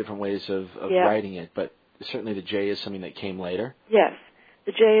 and lots of different ways of writing it, but certainly the J is something that came later. Yes,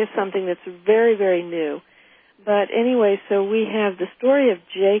 the J is something that's very, very new. But anyway, so we have the story of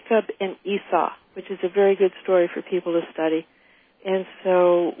Jacob and Esau, which is a very good story for people to study. And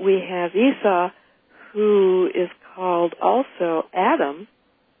so we have Esau, who is called also Adam.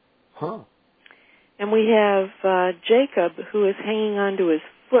 Huh. And we have Jacob, who is hanging onto his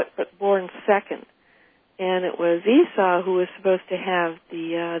foot, but born second. And it was Esau who was supposed to have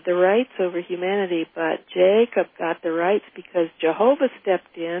the rights over humanity, but Jacob got the rights because Jehovah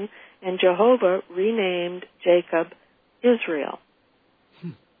stepped in, and Jehovah renamed Jacob Israel.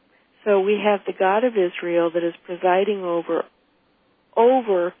 So we have the God of Israel that is presiding over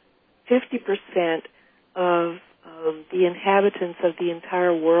 50% of the inhabitants of the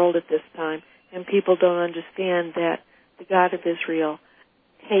entire world at this time, and people don't understand that the God of Israel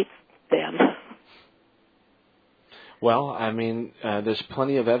hates them. Well, I mean, there's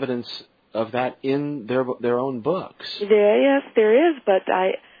plenty of evidence of that in their own books. Yes, there is, but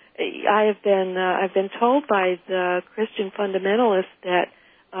I've been told by the Christian fundamentalists that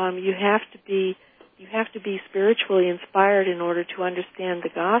you have to be spiritually inspired in order to understand the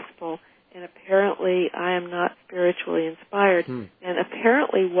gospel, and apparently I am not spiritually inspired. And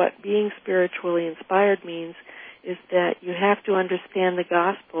apparently what being spiritually inspired means is that you have to understand the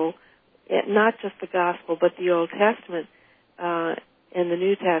gospel, not just the gospel, but the Old Testament and the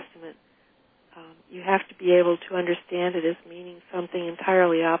New Testament. You have to be able to understand it as meaning something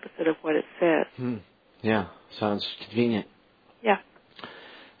entirely opposite of what it says. Yeah, sounds convenient. Yeah.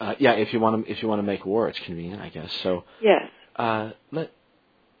 If you want to make war, it's convenient, I guess. So yes.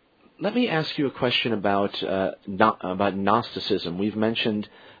 Let me ask you a question about Gnosticism. We've mentioned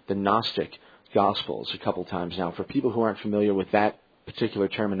the Gnostic Gospels a couple times now. For people who aren't familiar with that particular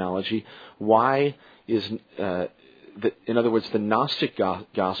terminology, why is in other words, the Gnostic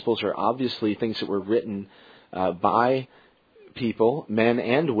Gospels are obviously things that were written by people, men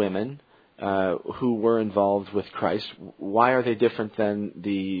and women, who were involved with Christ. Why are they different than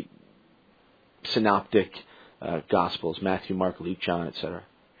the Synoptic Gospels, Matthew, Mark, Luke, John, etc.?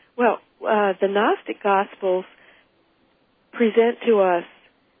 Well, the Gnostic Gospels present to us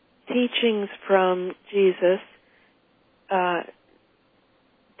teachings from Jesus,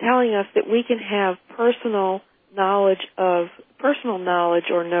 telling us that we can have personal knowledge or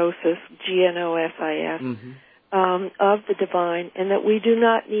gnosis, G-N-O-S-I-S, of the divine, and that we do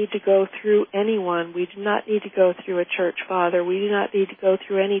not need to go through anyone. We do not need to go through a church father. We do not need to go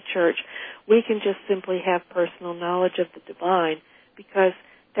through any church. We can just simply have personal knowledge of the divine, because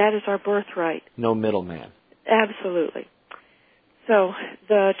that is our birthright. No middleman. Absolutely. So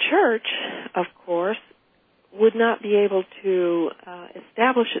the church, of course, would not be able to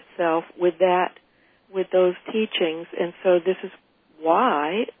establish itself with those teachings, and so this is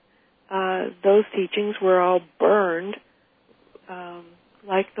why those teachings were all burned,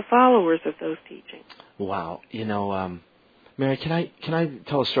 like the followers of those teachings. Wow. Mary, can I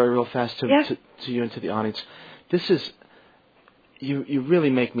tell a story real fast to you and to the audience? This is, you really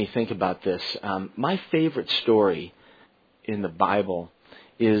make me think about this. My favorite story in the Bible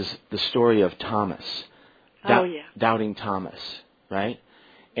is the story of Thomas. Doubting Thomas, right?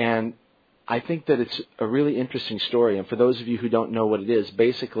 And I think that it's a really interesting story. And for those of you who don't know what it is,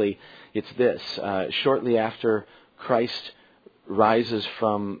 basically it's this. Shortly after Christ rises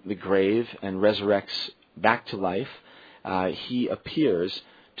from the grave and resurrects back to life, he appears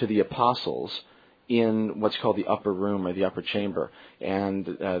to the apostles in what's called the upper room or the upper chamber, and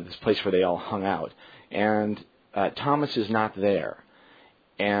this place where they all hung out. And Thomas is not there.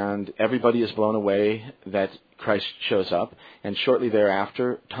 And everybody is blown away that Christ shows up. And shortly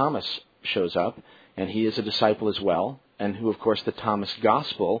thereafter, Thomas shows up, and he is a disciple as well, and who, of course, the Thomas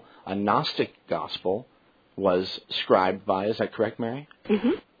Gospel, a Gnostic Gospel, was scribed by. Is that correct, Mary?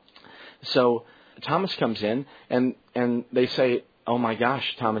 Mm-hmm. So Thomas comes in, and they say, "Oh my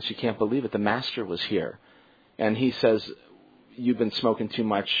gosh, Thomas, you can't believe it. The Master was here." And he says, "You've been smoking too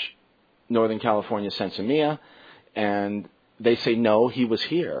much Northern California Sensimilla." And they say, "No, he was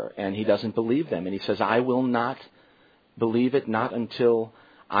here." And he doesn't believe them. And he says, "I will not believe it, not until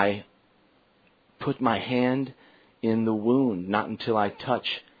I put my hand in the wound, not until I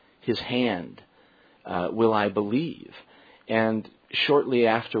touch his hand will I believe." And shortly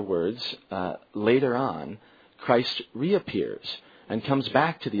afterwards, later on, Christ reappears and comes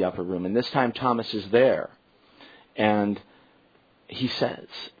back to the upper room. And this time Thomas is there. And he says,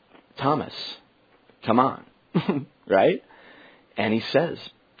 "Thomas, come on." Right? And he says,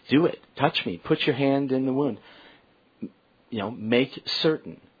 "Do it. Touch me. Put your hand in the wound. Make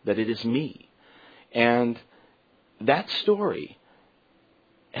certain that it is me." And that story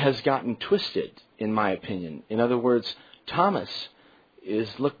has gotten twisted, in my opinion. In other words, Thomas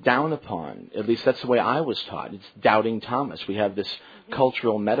is looked down upon. At least that's the way I was taught. It's doubting Thomas. We have this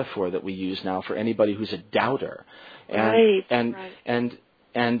cultural metaphor that we use now for anybody who's a doubter. And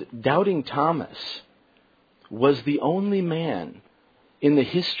doubting Thomas was the only man in the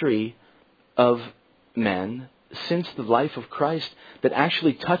history of men since the life of Christ that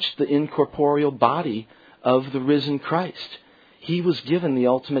actually touched the incorporeal body of the risen Christ. He was given the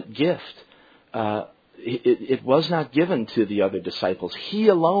ultimate gift. It was not given to the other disciples. He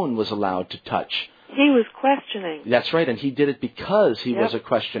alone was allowed to touch. He was questioning. That's right, and he did it because he was a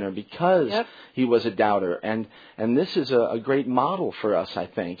questioner, because he was a doubter. And this is a great model for us, I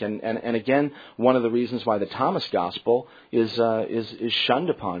think. And again, one of the reasons why the Thomas Gospel is shunned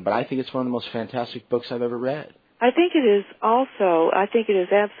upon. But I think it's one of the most fantastic books I've ever read. I think it is also,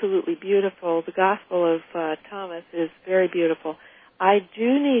 absolutely beautiful. The Gospel of Thomas is very beautiful. I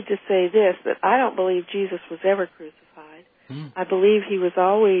do need to say this, that I don't believe Jesus was ever crucified. I believe he was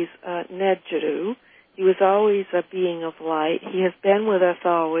always Ned Jadu. He was always a being of light. He has been with us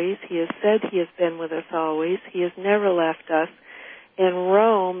always. He has said he has been with us always. He has never left us. And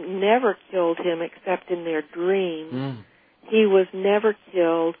Rome never killed him except in their dreams. He was never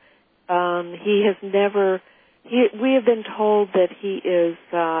killed. He has never... we have been told that he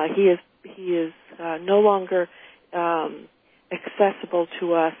is no longer accessible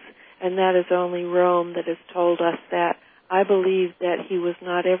to us, and that is only Rome that has told us that. I believe that he was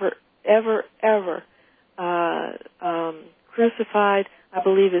not ever crucified. I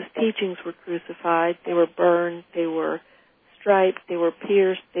believe his teachings were crucified. They were burned. They were striped. They were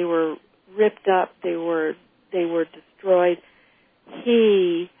pierced. They were ripped up. They were destroyed.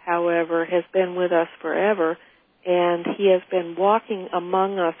 He, however, has been with us forever, and he has been walking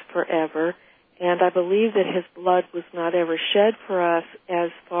among us forever. And I believe that his blood was not ever shed for us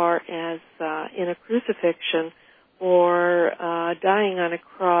as far as in a crucifixion or dying on a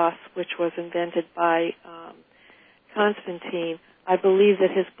cross, which was invented by Constantine. I believe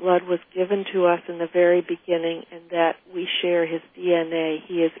that his blood was given to us in the very beginning and that we share his DNA.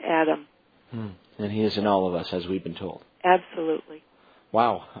 He is Adam. And he is in all of us, as we've been told. Absolutely.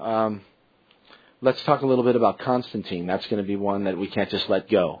 Wow. Let's talk a little bit about Constantine. That's going to be one that we can't just let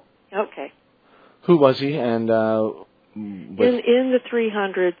go. Okay. Who was he? And in the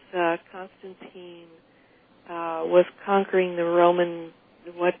 300s, Constantine was conquering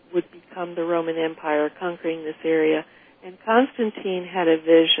what would become the Roman Empire, conquering this area. And Constantine had a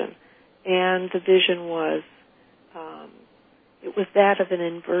vision, and the vision was it was that of an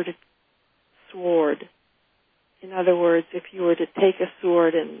inverted sword. In other words, if you were to take a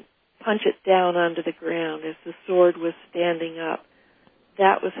sword and punch it down onto the ground as the sword was standing up,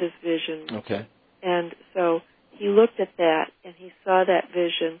 that was his vision. Okay. And so he looked at that, and he saw that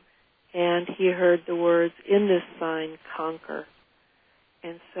vision, and he heard the words, "In this sign, conquer."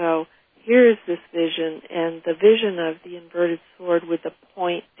 And so here is this vision, and the vision of the inverted sword with the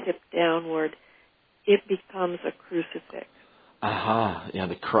point tipped downward, it becomes a crucifix. Aha, yeah,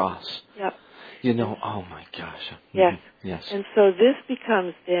 the cross. Yep. You know, oh my gosh. Yes. Yes. And so this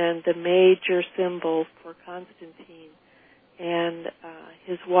becomes then the major symbol for Constantine. And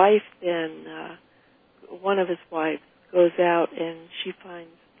his wife then, one of his wives, goes out and she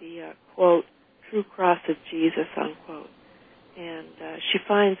finds the, quote, true cross of Jesus, unquote. And she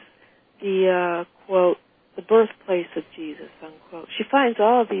finds the, quote, the birthplace of Jesus, unquote. She finds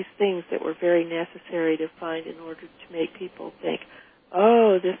all of these things that were very necessary to find in order to make people think,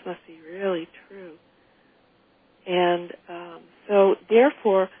 oh, this must be really true. And so,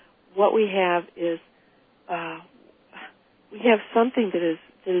 therefore, what we have is we have something that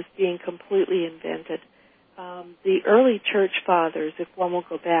is being completely invented. The early church fathers, if one will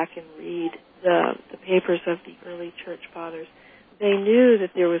go back and read the papers of the early church fathers, they knew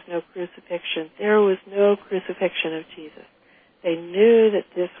that there was no crucifixion. There was no crucifixion of Jesus. They knew that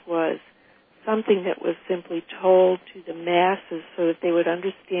this was something that was simply told to the masses so that they would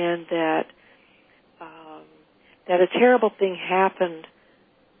understand that that a terrible thing happened.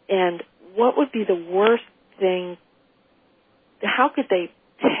 And what would be the worst thing? How could they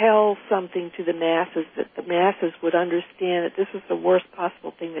tell something to the masses that the masses would understand that this was the worst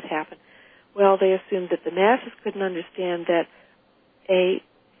possible thing that happened? Well, they assumed that the masses couldn't understand that a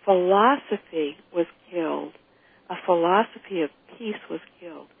philosophy was killed. A philosophy of peace was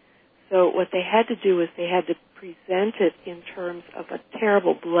killed. So what they had to do was they had to present it in terms of a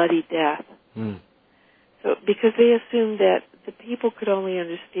terrible, bloody death. So because they assumed that the people could only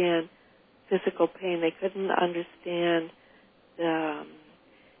understand physical pain, they couldn't understand the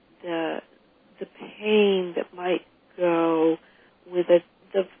pain that might go with the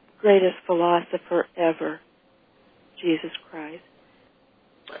greatest philosopher ever, Jesus Christ.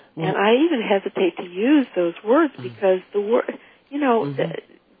 Well, and I even hesitate to use those words because the word,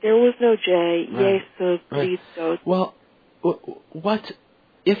 there was no J, right. Jesus Christos. Well, what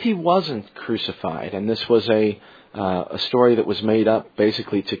if he wasn't crucified, and this was a story that was made up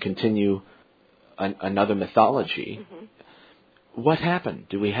basically to continue another mythology? What happened?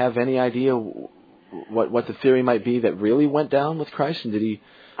 Do we have any idea what the theory might be that really went down with Christ, and did he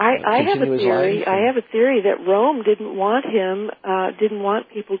continue his life? I have a theory that Rome didn't want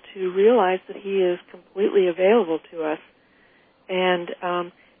people to realize that he is completely available to us. And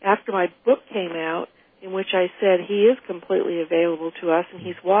after my book came out, in which I said he is completely available to us, and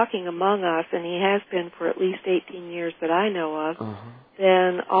he's walking among us, and he has been for at least 18 years that I know of,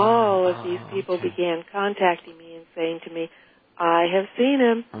 then all of these people began contacting me and saying to me, I have seen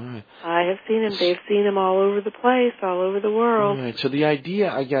him. Right. I have seen him. They've seen him all over the place, all over the world. Right. So the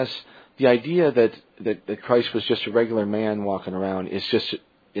idea, I guess, that Christ was just a regular man walking around is just,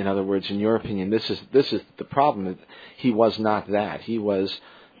 in other words, in your opinion, this is the problem. That he was not that. He was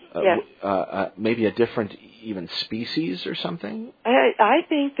maybe a different even species or something. I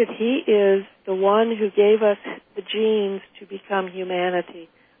think that he is the one who gave us the genes to become humanity.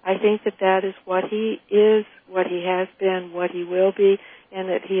 I think that is what he is, what he has been, what he will be, and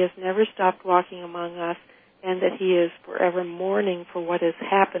that he has never stopped walking among us, and that he is forever mourning for what has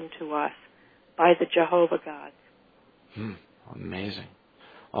happened to us by the Jehovah gods. Amazing.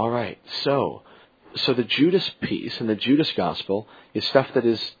 All right. So the Judas piece and the Judas gospel is stuff that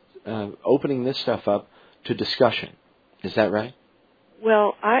is opening this stuff up to discussion. Is that right?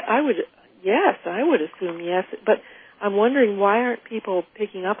 Well, I would assume yes, but I'm wondering why aren't people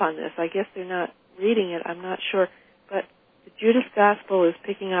picking up on this? I guess they're not reading it. I'm not sure. But the Judas Gospel is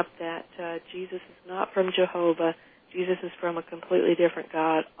picking up that Jesus is not from Jehovah. Jesus is from a completely different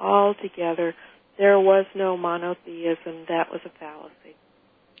God altogether. There was no monotheism. That was a fallacy.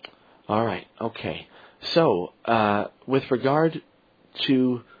 All right. Okay. So, with regard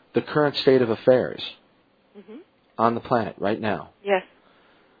to the current state of affairs on the planet right now, yes.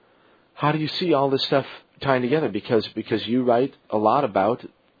 How do you see all this stuff tying together? Because you write a lot about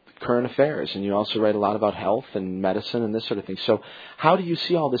current affairs, and you also write a lot about health and medicine and this sort of thing. So how do you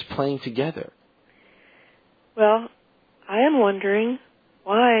see all this playing together? Well, I am wondering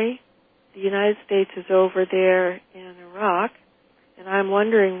why the United States is over there in Iraq, and I'm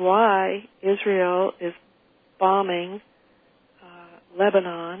wondering why Israel is bombing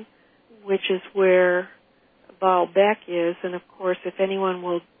Lebanon, which is where Baalbek is, and of course, if anyone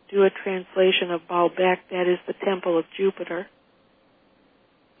will do a translation of Baalbek, that is the temple of Jupiter.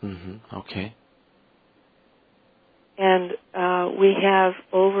 Mm-hmm. Okay. And we have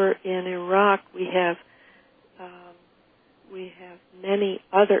over in Iraq, we have many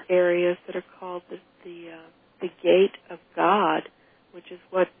other areas that are called the Gate of God, which is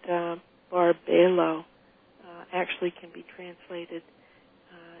what Barbelo actually can be translated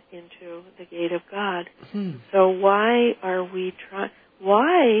into the Gate of God. So why are we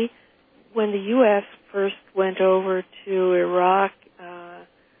why, when the U.S. first went over to Iraq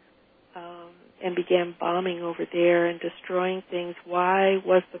and began bombing over there and destroying things, why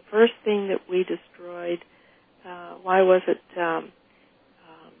was the first thing that we destroyed, why was it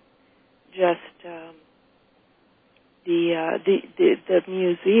just the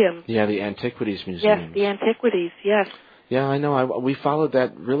museum? Yeah, the Antiquities Museum. Yes, the Antiquities, yes. Yeah, I know. We followed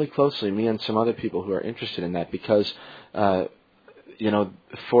that really closely, me and some other people who are interested in that, because, for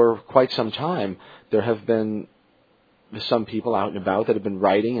quite some time, there have been some people out and about that have been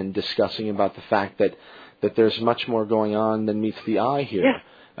writing and discussing about the fact that there's much more going on than meets the eye here. Yes.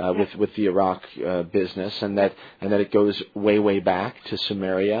 With the Iraq business, and that it goes way back to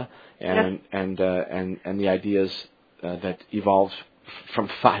Sumeria, and the ideas that evolved from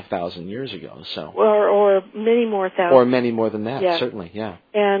 5,000 years ago. So or many more thousand, or many more than that. Yes. Certainly, yeah.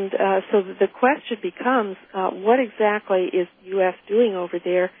 And so the question becomes, what exactly is the U.S. doing over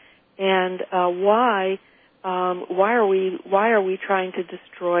there, and why are we trying to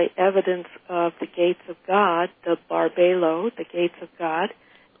destroy evidence of the gates of God, the Barbelo, the gates of God,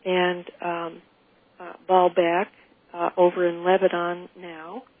 and Baalbek over in Lebanon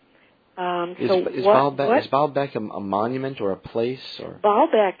now? Is Baalbek a monument or a place? Or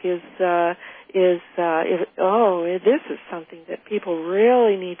Baalbek is this is something that people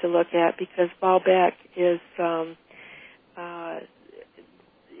really need to look at, because Baalbek is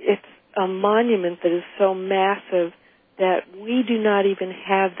it's a monument that is so massive that we do not even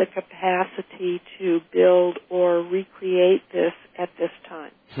have the capacity to build or recreate this at this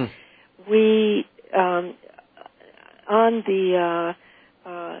time. We on the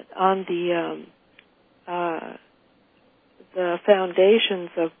foundations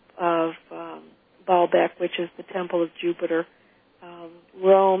of Baalbek, which is the Temple of Jupiter,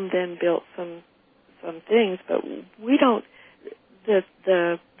 Rome then built some things, but we don't.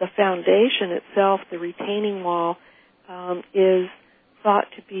 The foundation itself, the retaining wall, is thought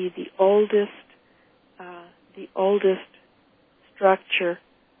to be the oldest structure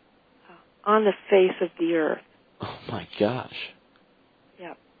on the face of the earth. Oh my gosh!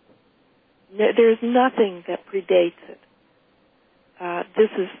 Yeah, there's nothing that predates it.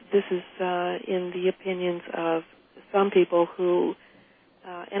 This is in the opinions of some people who,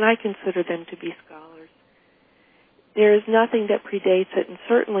 and I consider them to be scholars. There is nothing that predates it, and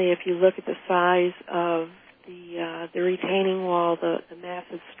certainly if you look at the size of the retaining wall, the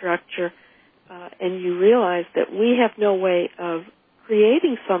massive structure, and you realize that we have no way of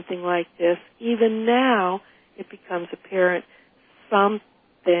creating something like this, even now it becomes apparent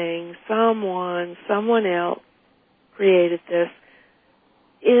someone else created this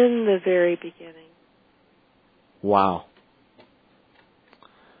in the very beginning. Wow.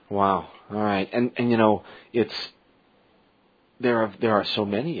 All right, and it's. There are so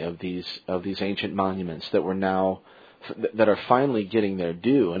many of these ancient monuments that are finally getting their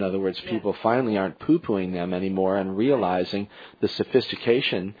due. In other words, people finally aren't poo-pooing them anymore and realizing the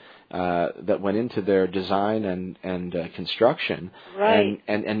sophistication that went into their design and construction. Right.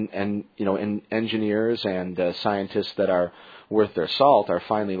 And engineers and scientists that are worth their salt are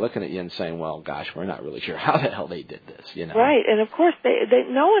finally looking at you and saying, "Well, gosh, we're not really sure how the hell they did this." Right, and of course they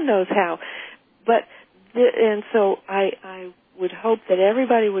no one knows how, but and so I would hope that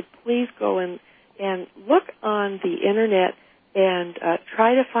everybody would please go and look on the internet and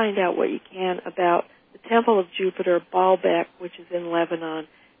try to find out what you can about the Temple of Jupiter, Baalbek, which is in Lebanon,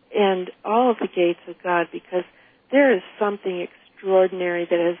 and all of the gates of God, because there is something extraordinary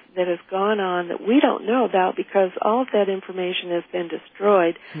that has gone on that we don't know about, because all of that information has been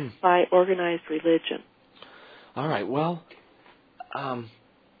destroyed by organized religion. All right. Well,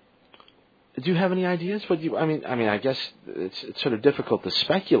 do you have any ideas? I guess it's sort of difficult to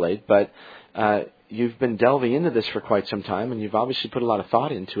speculate, but you've been delving into this for quite some time, and you've obviously put a lot of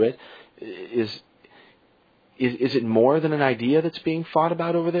thought into it. Is it more than an idea that's being thought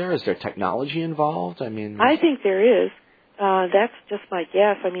about over there? Is there technology involved? I think there is. That's just my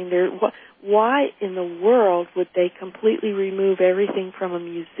guess. Why in the world would they completely remove everything from a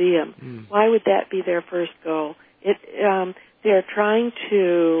museum? Why would that be their first goal? they're trying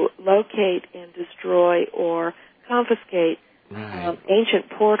to locate and destroy or confiscate ancient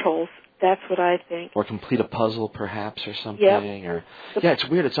portals. That's what I think. Or complete a puzzle, perhaps, or something. Yep. Or it's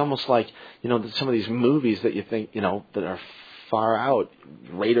weird. It's almost like, some of these movies that you think, that are far out,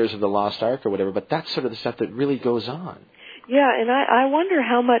 Raiders of the Lost Ark or whatever, but that's sort of the stuff that really goes on. Yeah, and I wonder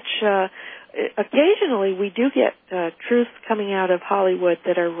how much, occasionally we do get truths coming out of Hollywood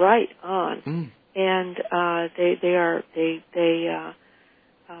that are right on. And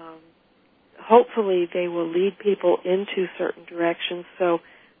hopefully they will lead people into certain directions. So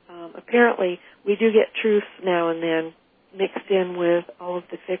apparently we do get truths now and then mixed in with all of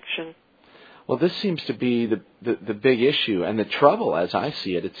the fiction. Well, this seems to be the big issue and the trouble, as I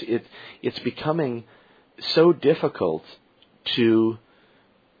see it. It's becoming so difficult to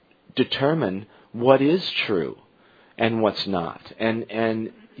determine what is true and what's not.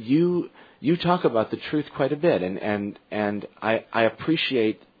 And you talk about the truth quite a bit, and I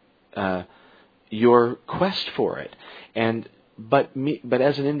appreciate your quest for it. But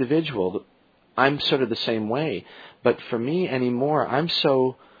as an individual, I'm sort of the same way. But for me anymore, I'm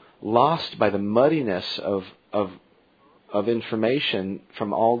so lost by the muddiness of information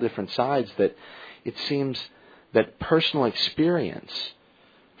from all different sides that it seems that personal experience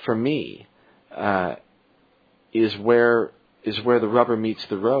for me is where the rubber meets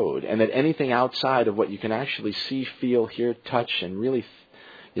the road, and that anything outside of what you can actually see, feel, hear, touch, and really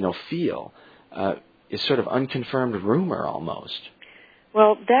feel is sort of unconfirmed rumor almost.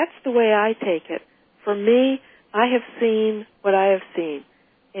 Well, that's the way I take it. For me, I have seen what I have seen,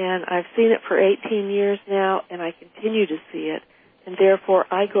 and I've seen it for 18 years now, and I continue to see it, and therefore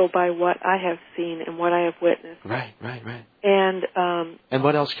I go by what I have seen and what I have witnessed. Right. And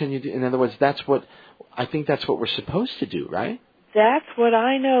what else can you do? In other words, I think that's what we're supposed to do, right? That's what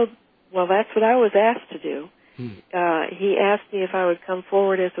I know. Well, that's what I was asked to do. He asked me if I would come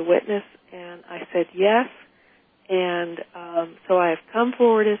forward as a witness, and I said yes. And so I have come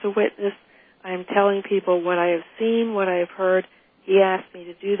forward as a witness. I am telling people what I have seen, what I have heard. He asked me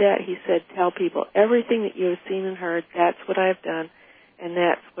to do that. He said, tell people everything that you have seen and heard. That's what I have done, and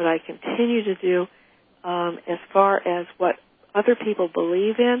that's what I continue to do. As far as what other people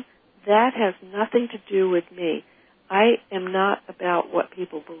believe in, that has nothing to do with me. I am not about what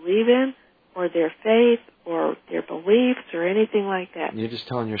people believe in or their faith or their beliefs or anything like that. You're just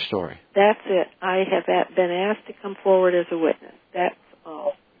telling your story. That's it. I have been asked to come forward as a witness. That's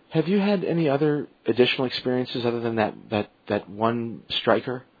all. Have you had any other additional experiences other than that one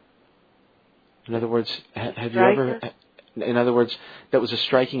striker? In other words, have you ever... In other words, that was a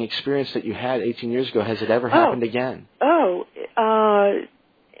striking experience that you had 18 years ago. Has it ever happened again?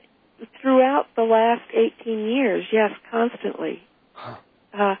 Throughout the last 18 years, yes, constantly. Huh.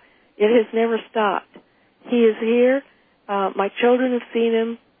 It has never stopped. He is here. My children have seen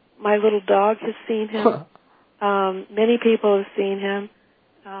him. My little dog has seen him. Many people have seen him.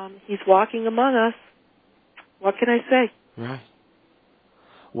 He's walking among us. What can I say? Right.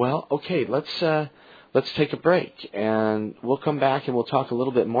 Well, okay, let's take a break, and we'll come back and we'll talk a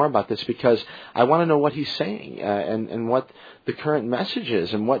little bit more about this, because I want to know what he's saying and what the current message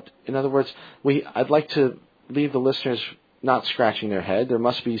is, and what, in other words, I'd like to leave the listeners not scratching their head. There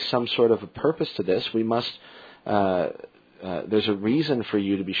must be some sort of a purpose to this. We must. There's a reason for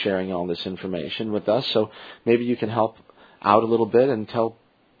you to be sharing all this information with us, so maybe you can help out a little bit and tell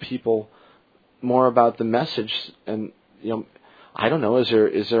people more about the message. And I don't know. Is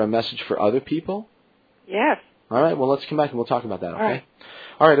there a message for other people? Yes. All right, well, let's come back and we'll talk about that, okay?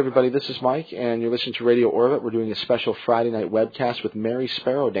 All right, everybody, this is Mike, and you're listening to Radio Orbit. We're doing a special Friday night webcast with Mary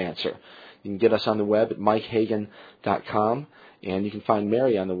Sparrow Dancer. You can get us on the web at mikehagan.com, and you can find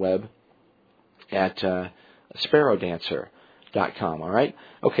Mary on the web at sparrowdancer.com, all right?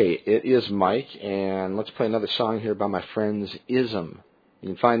 Okay, it is Mike, and let's play another song here by my friends Ism. You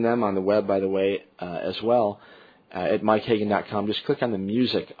can find them on the web, by the way, as well, at mikehagan.com. Just click on the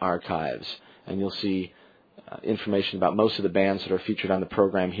music archives, and you'll see information about most of the bands that are featured on the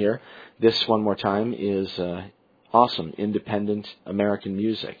program here. This, one more time, is awesome independent American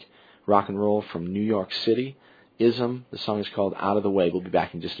music. Rock and roll from New York City. Ism. The song is called Out of the Way. We'll be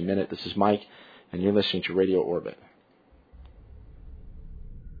back in just a minute. This is Mike, and you're listening to Radio Orbit.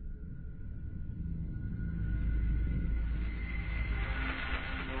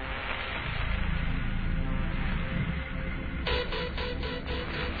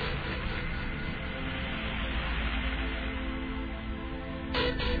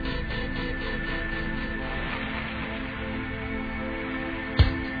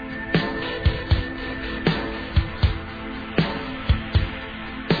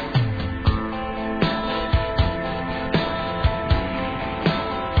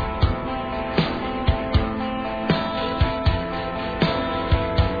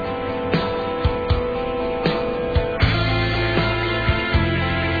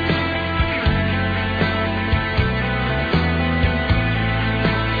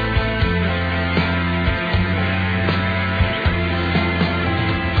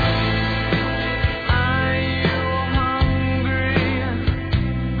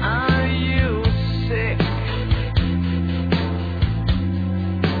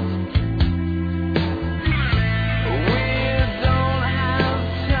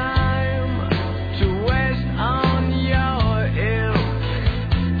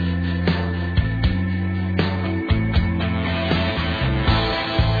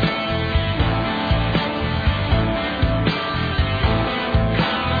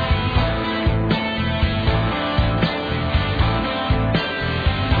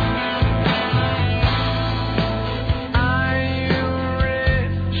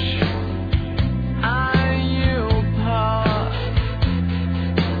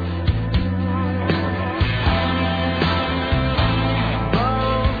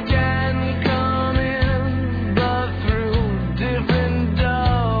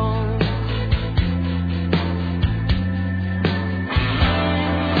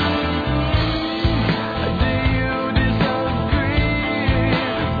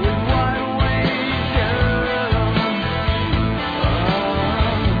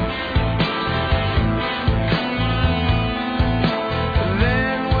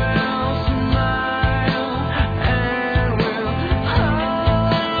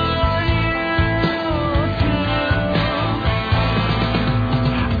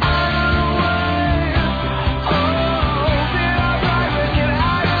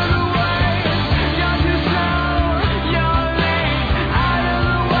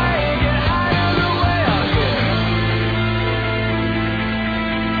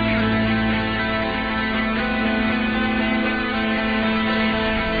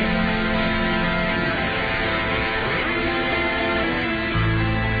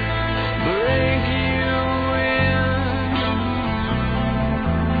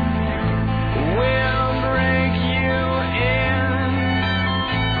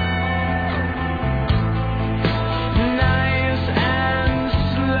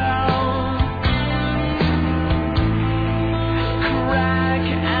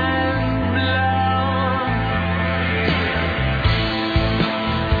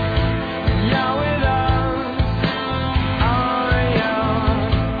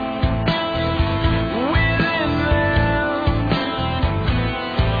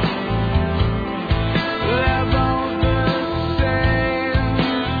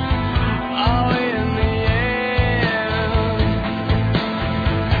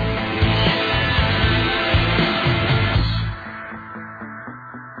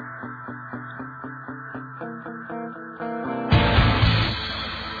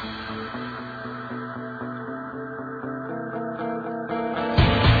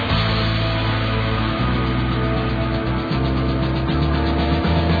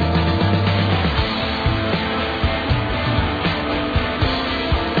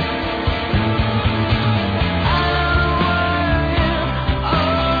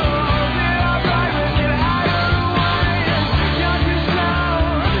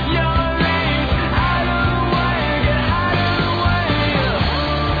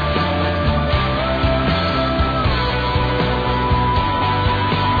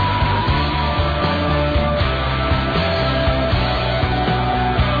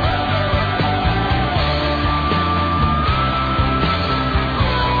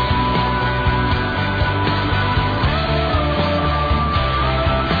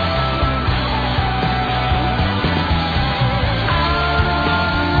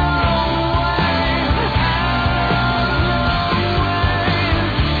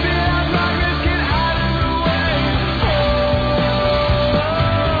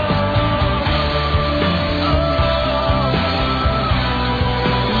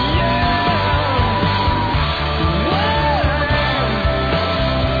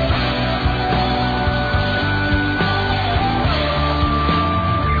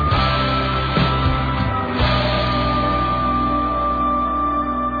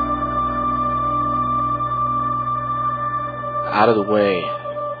 Out of the Way.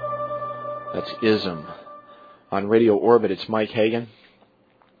 That's ISM. On Radio Orbit, it's Mike Hagan.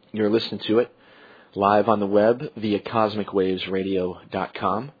 You're listening to it live on the web via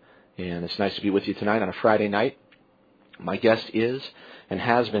CosmicWavesRadio.com. And it's nice to be with you tonight on a Friday night. My guest is, and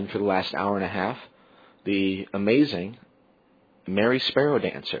has been for the last hour and a half, the amazing Mary Sparrow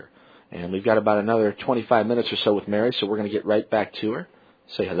Dancer. And we've got about another 25 minutes or so with Mary, so we're going to get right back to her.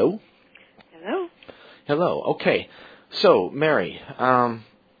 Say hello. Hello. Hello. Okay. So, Mary,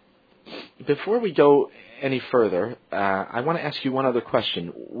 before we go any further, I want to ask you one other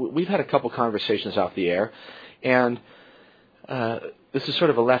question. We've had a couple conversations off the air, and this is sort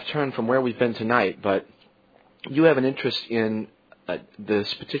of a left turn from where we've been tonight, but you have an interest in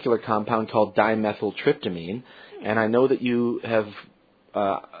this particular compound called dimethyltryptamine, and I know that you have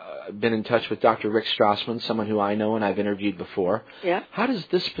been in touch with Dr. Rick Strassman, someone who I know and I've interviewed before. Yeah. How does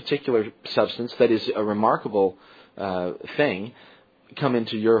this particular substance, that is a remarkable thing, come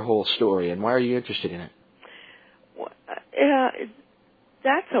into your whole story, and why are you interested in it?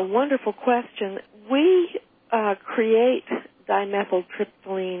 That's a wonderful question. We create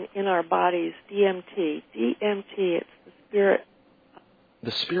dimethyltryptamine in our bodies, DMT. DMT, it's the spirit.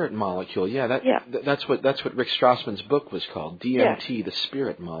 The spirit molecule, yeah. Yeah. That's what Rick Strassman's book was called, DMT, yeah. The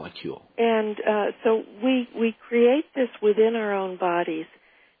spirit molecule. And so we create this within our own bodies,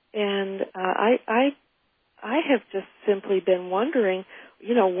 and I have just simply been wondering,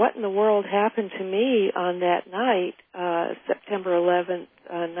 what in the world happened to me on that night, September 11th,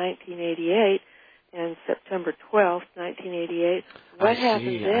 1988, and September 12th, 1988. What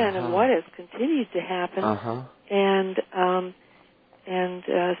happened then, and what has continued to happen? And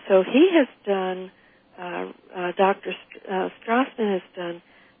so he has done, Dr. Strassman has done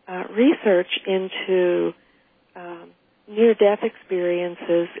research into near-death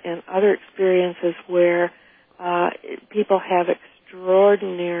experiences and other experiences where people have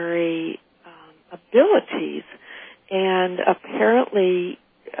extraordinary abilities. And apparently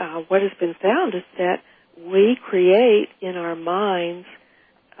what has been found is that we create in our minds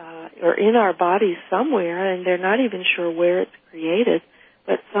or in our bodies somewhere, and they're not even sure where it's created,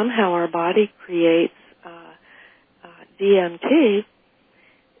 but somehow our body creates DMT,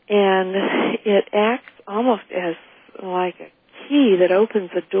 and it acts almost as like a key that opens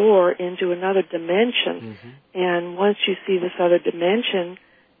a door into another dimension. Mm-hmm. And once you see this other dimension,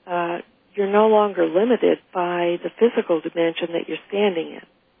 you're no longer limited by the physical dimension that you're standing in.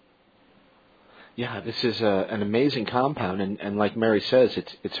 Yeah, this is an amazing compound, and like Mary says,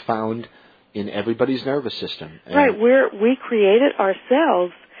 it's found in everybody's nervous system. And right, we create it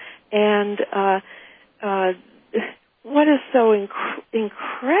ourselves, and what is so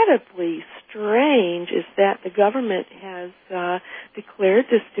incredibly strange is that the government has declared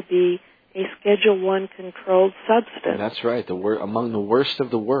this to be a Schedule I controlled substance. And that's right, among the worst of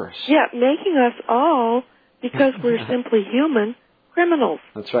the worst. Yeah, making us all, because we're simply human, criminals.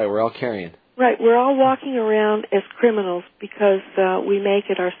 That's right, we're all carrying. Right, we're all walking around as criminals because we make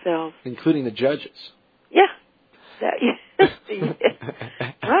it ourselves. Including the judges. Yeah.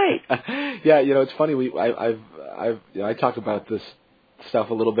 Right. Yeah, it's funny. I talk about this stuff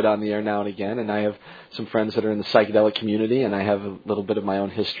a little bit on the air now and again, and I have some friends that are in the psychedelic community, and I have a little bit of my own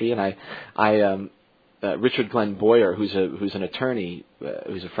history, and I Richard Glenn Boyer, who's an attorney,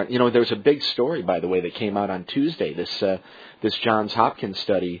 who's a friend. There was a big story, by the way, that came out on Tuesday. This Johns Hopkins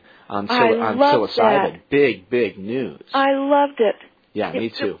study on psilocybin. That. Big news. I loved it. Yeah, me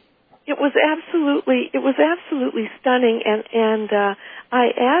too. It was absolutely stunning, and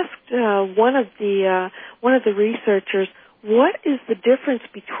I asked one of the researchers, what is the difference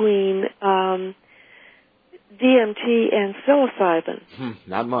between DMT and psilocybin?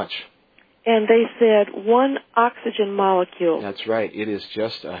 Not much. And they said one oxygen molecule. That's right. It is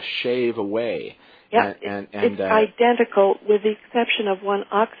just a shave away. Yeah, it's identical with the exception of one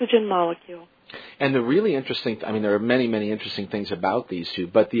oxygen molecule. And the really interesting, there are many, many interesting things about these two,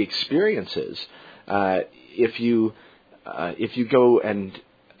 but the experiences, if you go and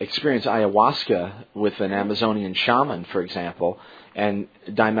experience ayahuasca with an Amazonian shaman, for example, and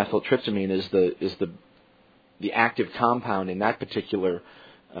dimethyltryptamine is the active compound in that particular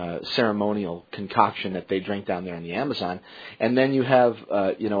ceremonial concoction that they drink down there in the Amazon, and then you have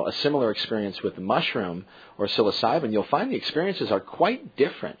a similar experience with the mushroom or psilocybin, you'll find the experiences are quite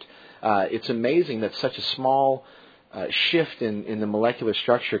different. It's amazing that such a small shift in the molecular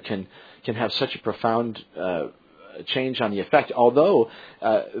structure can have such a profound change on the effect. Although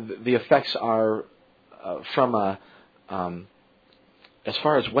the effects are from as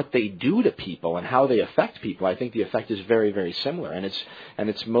far as what they do to people and how they affect people, I think the effect is very, very similar, and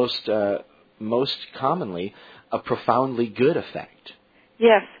it's most commonly a profoundly good effect.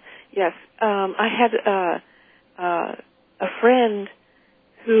 Yes, yes. I had a friend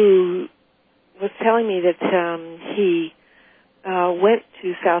who was telling me that he went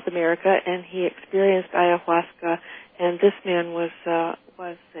to South America and he experienced ayahuasca, and this man was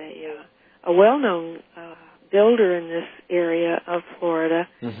a well-known builder in this area of Florida,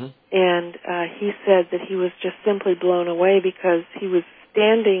 and he said that he was just simply blown away because he was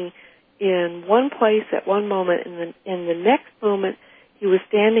standing in one place at one moment, and in the next moment he was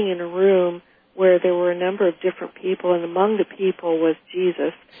standing in a room where there were a number of different people, and among the people was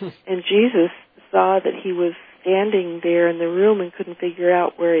Jesus. And Jesus saw that he was standing there in the room and couldn't figure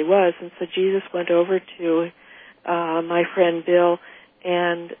out where he was, and so Jesus went over to my friend Bill,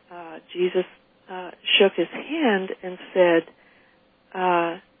 and Jesus shook his hand and said,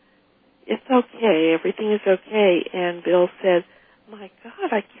 "It's okay, everything is okay." And Bill said, "My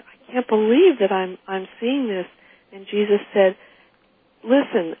God, I can't believe that I'm seeing this." And Jesus said,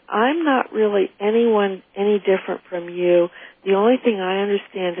 "Listen, I'm not really anyone any different from you. The only thing I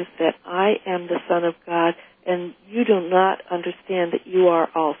understand is that I am the Son of God, and you do not understand that you are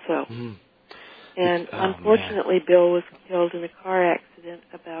also." And unfortunately, Bill was killed in a car accident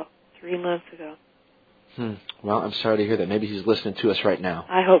about 3 months ago. Well, I'm sorry to hear that. Maybe he's listening to us right now.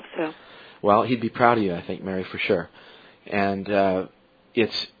 I hope so. Well, he'd be proud of you, I think, Mary, for sure. And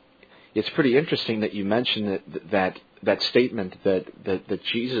it's pretty interesting that you mentioned that statement that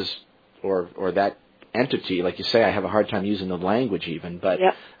Jesus or that entity, like you say, I have a hard time using the language even, but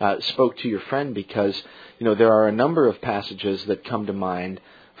spoke to your friend, because there are a number of passages that come to mind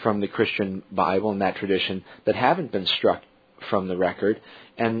from the Christian Bible and that tradition that haven't been struck from the record,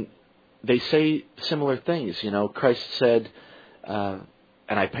 and they say similar things. Christ said, and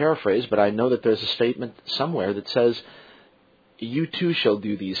I paraphrase, but I know that there's a statement somewhere that says, "You too shall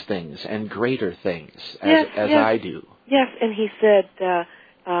do these things and greater things as I do." Yes, and he said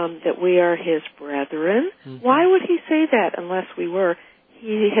that we are his brethren. Why would he say that unless we were?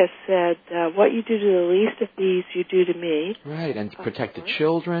 He has said, "What you do to the least of these, you do to me." Right, and to protect the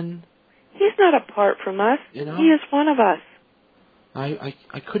children. He's not apart from us. He is one of us. I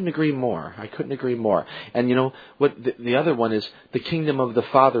couldn't agree more. And what the other one is, the kingdom of the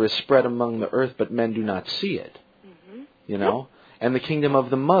Father is spread among the earth, but men do not see it. And the kingdom of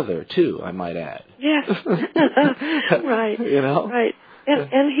the Mother, too, I might add. Yes. Right. Right.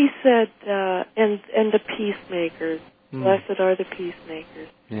 And he said, and the peacemakers. Blessed are the peacemakers.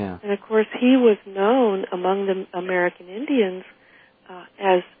 Yeah. And of course, he was known among the American Indians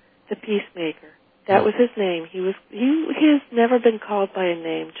as the peacemaker. That was his name. He has never been called by a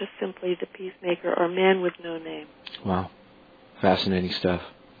name, just simply the peacemaker, or man with no name. Wow. Fascinating stuff.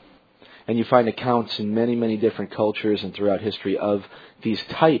 And you find accounts in many, many different cultures and throughout history of these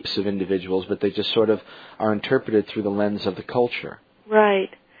types of individuals, but they just sort of are interpreted through the lens of the culture.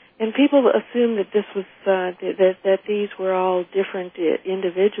 Right. And people assume that this was that these were all different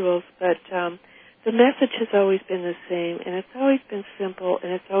individuals, but the message has always been the same, and it's always been simple,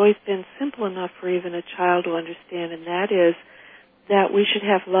 and it's always been simple enough for even a child to understand, and that is that we should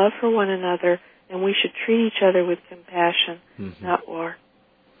have love for one another, and we should treat each other with compassion, not war.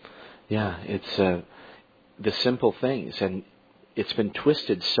 Yeah, it's the simple things, and it's been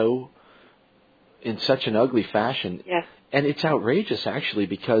twisted in such an ugly fashion. Yes. And it's outrageous, actually,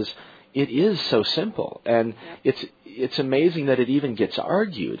 because it is so simple. And it's amazing that it even gets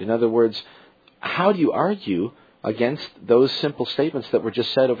argued. In other words, how do you argue against those simple statements that were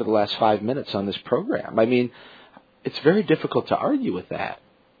just said over the last 5 minutes on this program? I mean, it's very difficult to argue with that.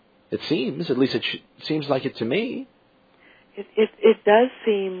 It seems, at least it seems like it to me. It does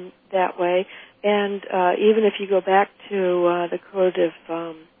seem that way. And even if you go back to the code of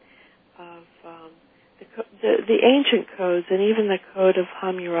the ancient codes, and even the code of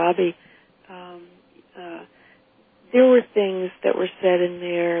Hammurabi, there were things that were said in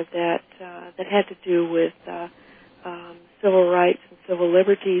there that had to do with civil rights and civil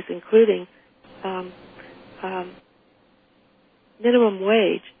liberties, including minimum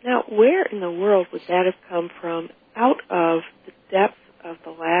wage. Now, where in the world would that have come from out of the depths of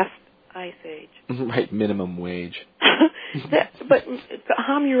the last ice age? Right, minimum wage. But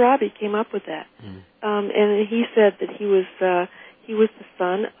Hammurabi came up with that, and he said that he was the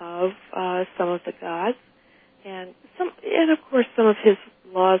son of some of the gods, and of course some of his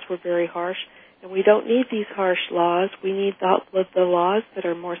laws were very harsh, and we don't need these harsh laws. We need the laws that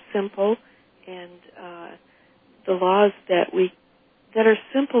are more simple, and the laws that are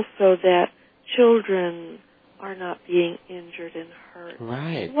simple so that children are not being injured and hurt.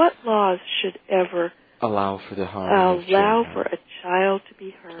 Right. What laws should ever allow for the harm? Allow for a child to be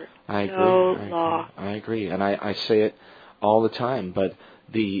hurt? I agree. no law. I agree. And I say it all the time. But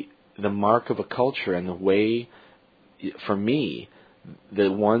the mark of a culture and the way, for me,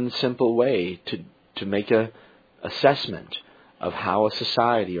 the one simple way to make a assessment of how a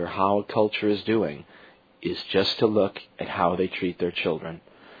society or how a culture is doing is just to look at how they treat their children.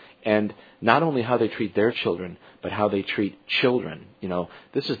 And not only how they treat their children, but how they treat children. You know,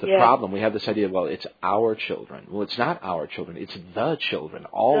 this is the problem. We have this idea, well, it's our children. Well, it's not our children. It's the children,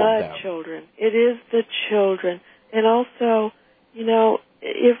 all of them. The children. It is the children. And also, you know,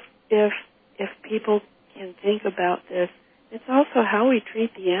 if people can think about this, it's also how we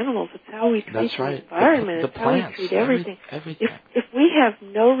treat the animals. It's how we treat the environment. It's how we treat everything. Everything. If we have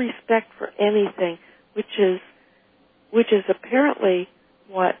no respect for anything, which is apparently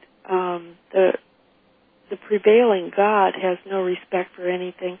what the prevailing God has no respect for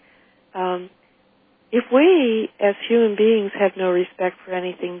anything. If we, as human beings, have no respect for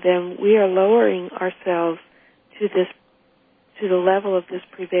anything, then we are lowering ourselves to the level of this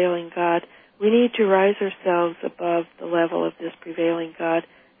prevailing God. We need to rise ourselves above the level of this prevailing God,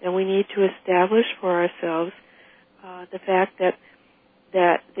 and we need to establish for ourselves the fact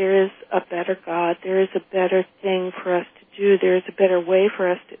that there is a better God, there is a better thing for us to do, there is a better way for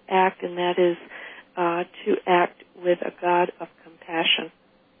us to act, and that is to act with a God of compassion.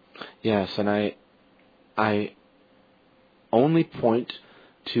 Yes, and I only point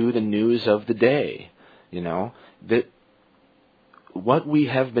to the news of the day, you know, that what we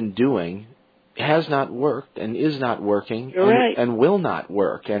have been doing has not worked and is not working and will not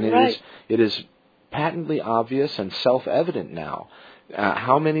work. And it is patently obvious and self-evident now.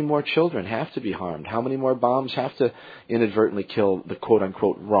 How many more children have to be harmed? How many more bombs have to inadvertently kill the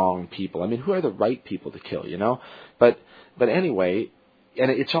quote-unquote wrong people? I mean, who are the right people to kill, you know? But anyway, and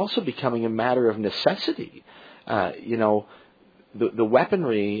it's also becoming a matter of necessity. You know, the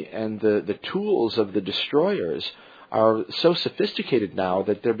weaponry and the tools of the destroyers are so sophisticated now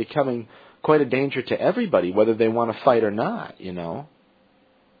that they're becoming quite a danger to everybody, whether they want to fight or not, you know.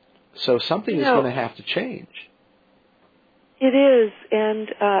 So something is going to have to change. It is, and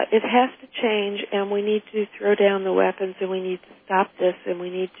it has to change, and we need to throw down the weapons, and we need to stop this, and we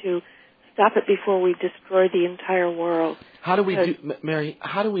need to stop it before we destroy the entire world. How do we do, Mary,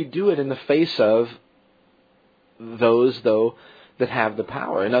 how do we do it in the face of those, though, that have the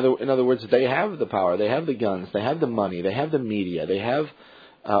power? In other words, they have the power, they have the guns, they have the money, they have the media, they have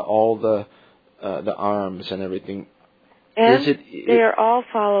all the arms and everything. And they are all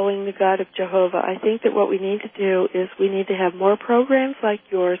following the God of Jehovah. I think that what we need to do is we need to have more programs like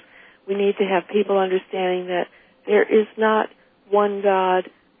yours. We need to have people understanding that there is not one God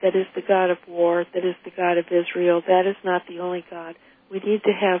that is the God of war, that is the God of Israel. That is not the only God. We need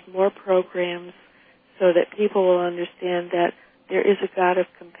to have more programs so that people will understand that there is a God of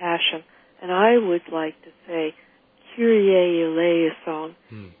compassion. And I would like to say, Kyrie eleison.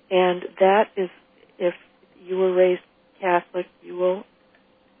 And that is, if you were raised Catholic,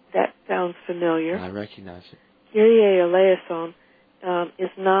 that sounds familiar. I recognize it. Kyrie eleison is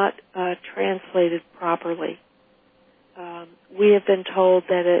not translated properly. We have been told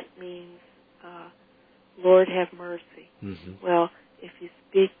that it means, Lord have mercy. Mm-hmm. Well, if you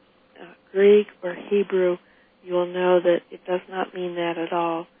speak Greek or Hebrew, you will know that it does not mean that at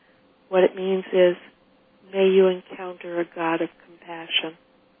all. What it means is, may you encounter a God of compassion.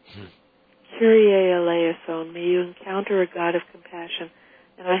 Kyrie eleison, may you encounter a God of compassion.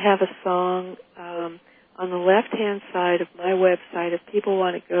 And I have a song on the left-hand side of my website. If people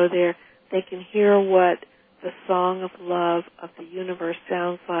want to go there, they can hear what the song of love of the universe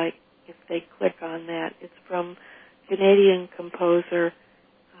sounds like if they click on that. It's from Canadian composer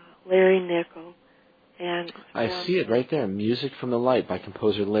Larry Nichol. And I see it right there, Music from the Light by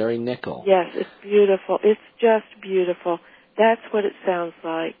composer Larry Nichol. Yes, it's beautiful. It's just beautiful. That's what it sounds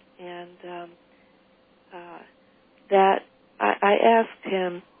like. And that I asked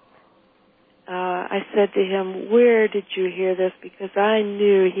him, I said to him, where did you hear this? Because I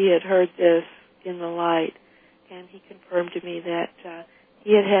knew he had heard this in the light. And he confirmed to me that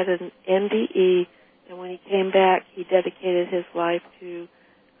he had an NDE, and when he came back, he dedicated his life to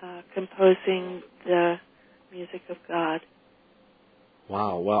composing the music of God.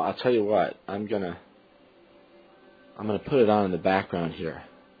 Wow. Well, I'll tell you what. I'm gonna put it on in the background here.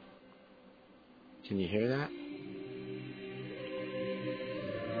 Can you hear that?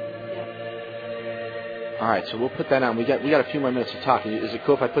 All right, so we'll put that on. We got a few more minutes to talk. Is it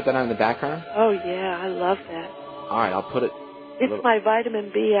cool if I put that on in the background? Oh yeah, I love that. All right, I'll put it. It's my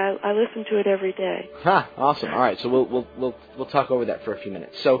vitamin B. I listen to it every day. Awesome. All right, so we'll talk over that for a few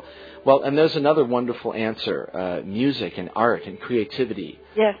minutes. So, well, and there's another wonderful answer: music and art and creativity.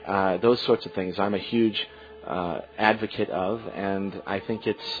 Yes. Those sorts of things. I'm a huge advocate of, and I think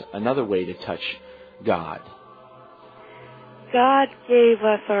it's another way to touch God. God gave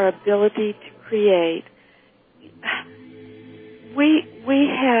us our ability to create.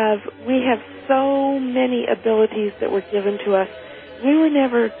 We have so many abilities that were given to us. We were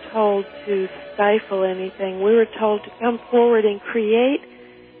never told to stifle anything. We were told to come forward and create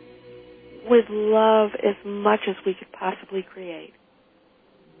with love as much as we could possibly create.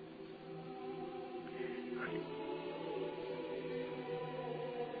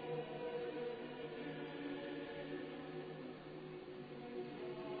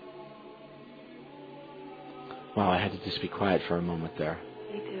 Wow, I had to just be quiet for a moment there.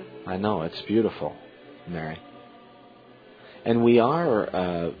 Me too. I know, it's beautiful, Mary. And we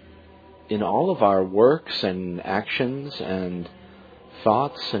are, in all of our works and actions and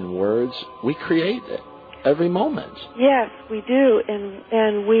thoughts and words, we create it every moment. Yes, we do,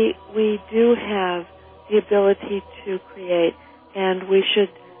 and we do have the ability to create, and we should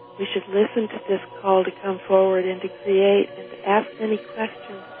listen to this call to come forward and to create and to ask any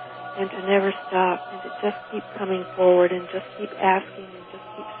questions and to never stop and to just keep coming forward and just keep asking and just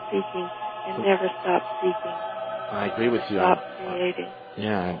keep seeking and never stop seeking. I agree with you. Stop creating.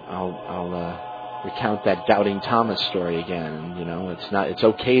 Yeah, I'll recount that doubting Thomas story again. You know, it's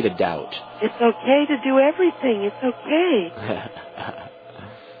okay to doubt. It's okay to do everything. It's okay.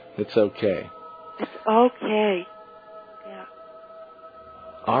 It's okay. It's okay. Yeah.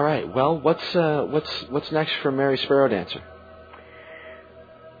 All right. Well, what's next for Mary Sparrow Dancer?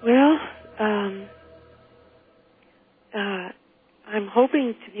 Well, I'm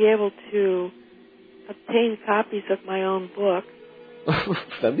hoping to be able to obtain copies of my own book.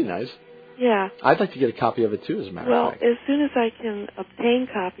 That'd be nice. Yeah. I'd like to get a copy of it too, as a matter of fact. Well, as soon as I can obtain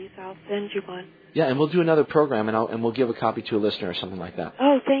copies, I'll send you one. Yeah, and we'll do another program, and we'll give a copy to a listener or something like that.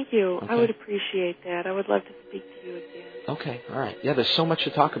 Oh, thank you. Okay. I would appreciate that. I would love to speak to you again. Okay, all right. Yeah, there's so much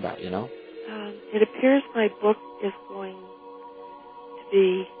to talk about, you know. It appears my book is going to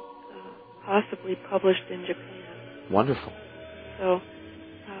be possibly published in Japan. Wonderful. So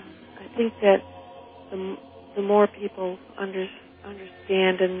I think that the more people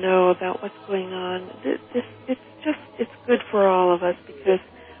understand and know about what's going on, it's good for all of us, because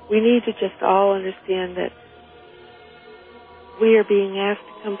we need to just all understand that we are being asked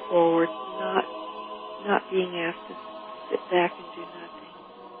to come forward, not being asked to sit back and do nothing.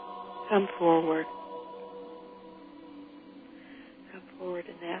 Come forward. Come forward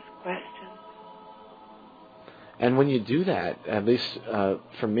and ask questions. And when you do that, at least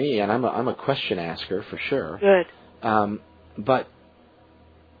for me, and I'm a question asker for sure. Good. But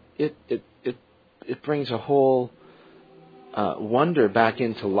it brings a whole wonder back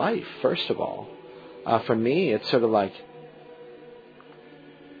into life. First of all, for me, it's sort of like,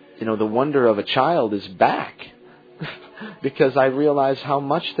 you know, the wonder of a child is back, because I realize how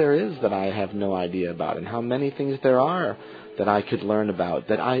much there is that I have no idea about, and how many things there are that I could learn about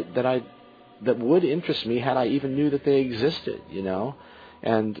that would interest me had I even knew that they existed, you know.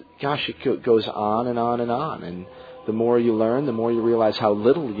 And gosh, it goes on and on and on. And the more you learn, the more you realize how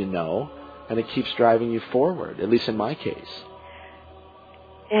little you know, and it keeps driving you forward, at least in my case.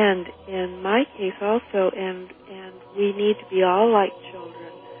 And in my case also, and we need to be all like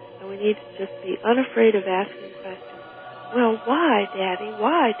children, and we need to just be unafraid of asking questions. Well, why, Daddy?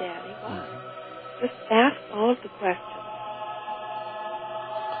 Why, Daddy? Why? Just ask all of the questions.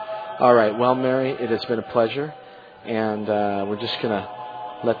 All right. Well, Mary, it has been a pleasure, and we're just going to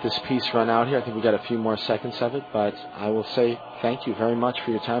let this piece run out here. I think we got a few more seconds of it, but I will say thank you very much for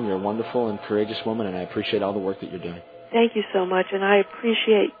your time. You're a wonderful and courageous woman, and I appreciate all the work that you're doing. Thank you so much, and I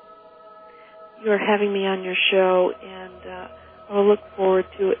appreciate your having me on your show, and I'll look forward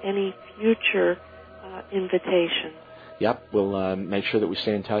to any future invitation. Yep. We'll make sure that we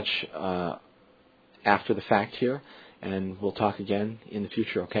stay in touch after the fact here, and we'll talk again in the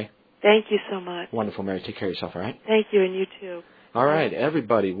future, okay? Thank you so much. Wonderful, Mary. Take care of yourself, all right? Thank you, and you too. All right,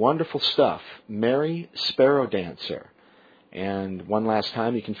 everybody. Wonderful stuff. Mary Sparrow Dancer. And one last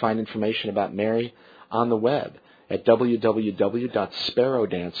time, you can find information about Mary on the web at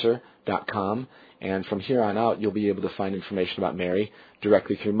www.sparrowdancer.com. And from here on out, you'll be able to find information about Mary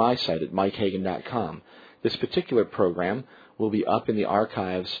directly through my site at mikehagan.com. This particular program will be up in the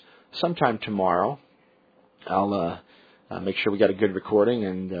archives sometime tomorrow. I'll make sure we got a good recording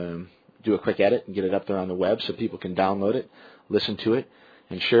and do a quick edit and get it up there on the web so people can download it, listen to it,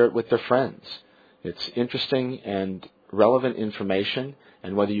 and share it with their friends. It's interesting and relevant information,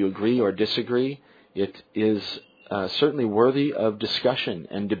 and whether you agree or disagree, it is certainly worthy of discussion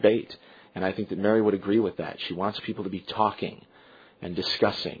and debate. And I think that Mary would agree with that. She wants people to be talking and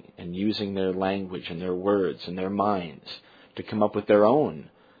discussing and using their language and their words and their minds to come up with their own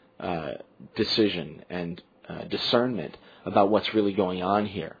decision and discernment about what's really going on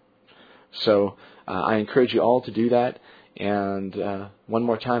here. So I encourage you all to do that. And one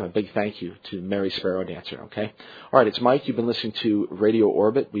more time, a big thank you to Mary Sparrow Dancer, okay? All right, it's Mike. You've been listening to Radio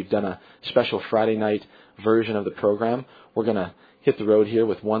Orbit. We've done a special Friday night version of the program. We're going to hit the road here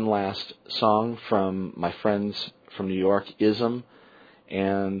with one last song from my friends from New York, Ism,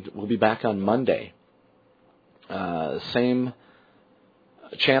 and we'll be back on Monday. Same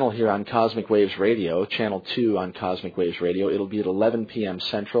channel here on Cosmic Waves Radio, Channel 2 on Cosmic Waves Radio. It'll be at 11 p.m.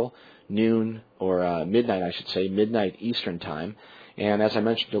 Central, noon, or midnight, I should say, midnight Eastern Time. And as I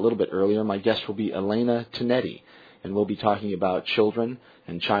mentioned a little bit earlier, my guest will be Elena Tinetti, and we'll be talking about children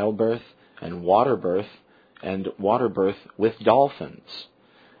and childbirth and water birth with dolphins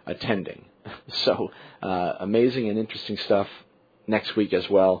attending. So amazing and interesting stuff next week as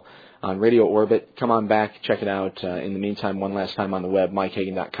well on Radio Orbit. Come on back, check it out. In the meantime, one last time on the web,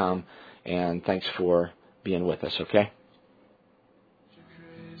 MikeHagan.com, and thanks for being with us, okay?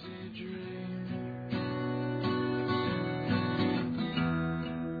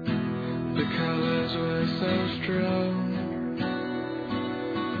 The colors were so strong.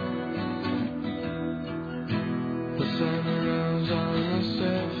 The sun arose on the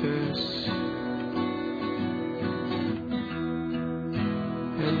surface,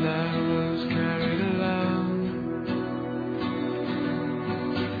 and I was carried along.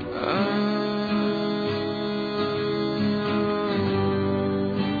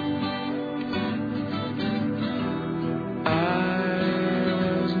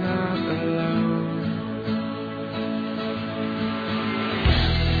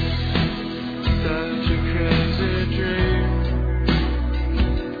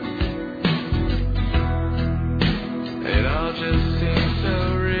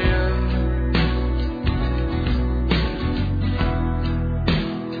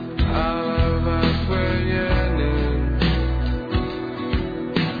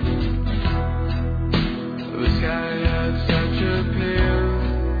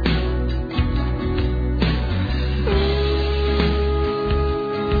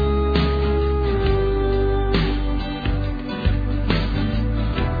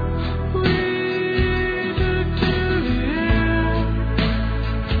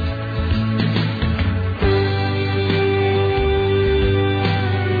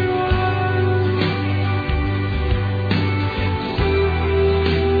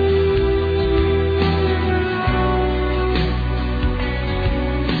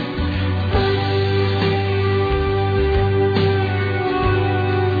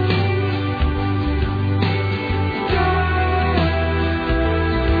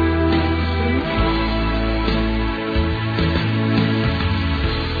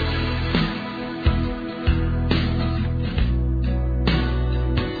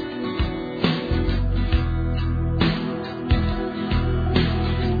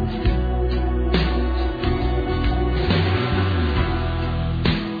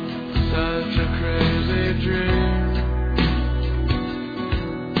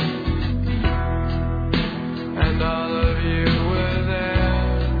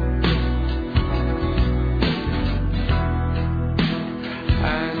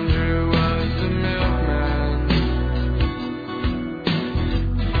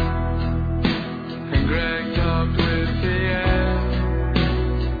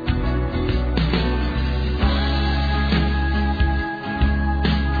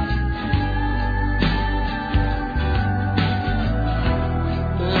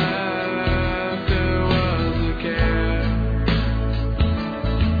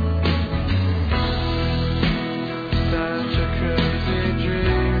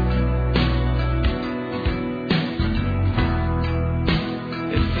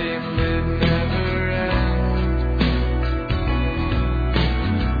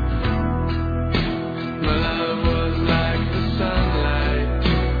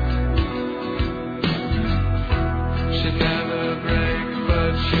 She never break,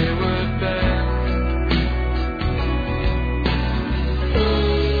 but she